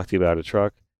 talk to you about a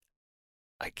truck.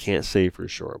 I can't say for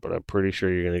sure, but I'm pretty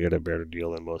sure you're going to get a better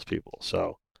deal than most people.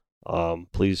 So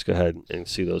please go ahead and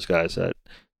see those guys at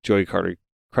Joey Carter,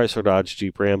 Chrysler, Dodge,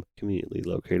 Jeep, Ram, conveniently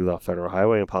located off Federal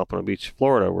Highway in Pompano Beach,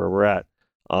 Florida, where we're at.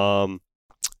 And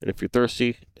if you're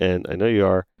thirsty, and I know you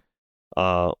are,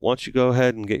 why don't you go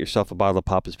ahead and get yourself a bottle of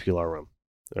Papa's PLR rum,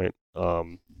 right?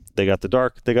 They got the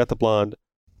dark, they got the blonde.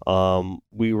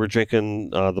 We were drinking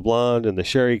the blonde and the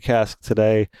sherry cask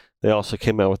today. They also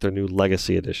came out with their new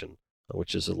Legacy Edition,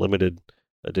 which is a limited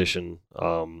edition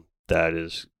that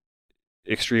is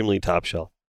extremely top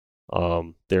shelf.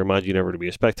 They remind you never to be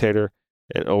a spectator,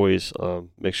 and always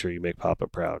make sure you make Papa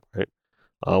proud, right?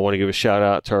 I want to give a shout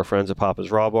out to our friends at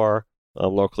Papa's Raw Bar,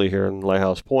 locally here in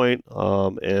Lighthouse Point,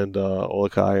 and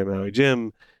Olakai and Maui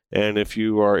Gym. And if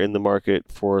you are in the market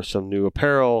for some new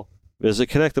apparel, visit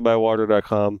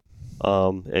connectedbywater.com.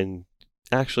 And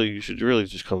actually, you should really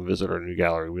just come visit our new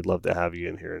gallery. We'd love to have you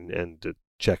in here and to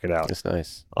check it out. It's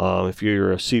nice. If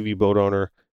you're a CV boat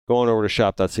owner, go on over to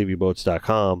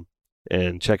shop.cvboats.com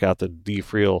and check out the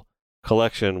D-Freel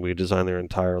collection. We designed their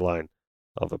entire line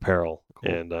of apparel,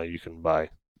 and you can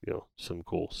buy some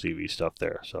cool CV stuff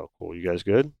there. So cool. You guys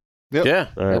good? Yep. Yeah.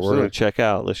 All right, we're going to check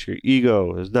out. Unless your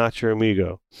ego is not your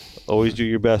amigo. Always do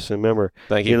your best. And remember,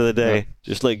 at the end of the day,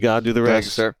 just let God do the rest. Thank you,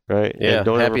 sir. Right? Yeah. And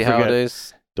don't Happy ever forget,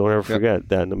 holidays. Don't ever forget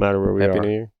that no matter where we Happy are, New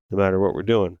Year. no matter what we're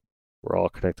doing, we're all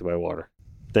connected by water.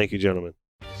 Thank you, gentlemen.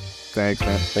 Thanks,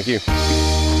 man. Thank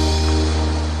you.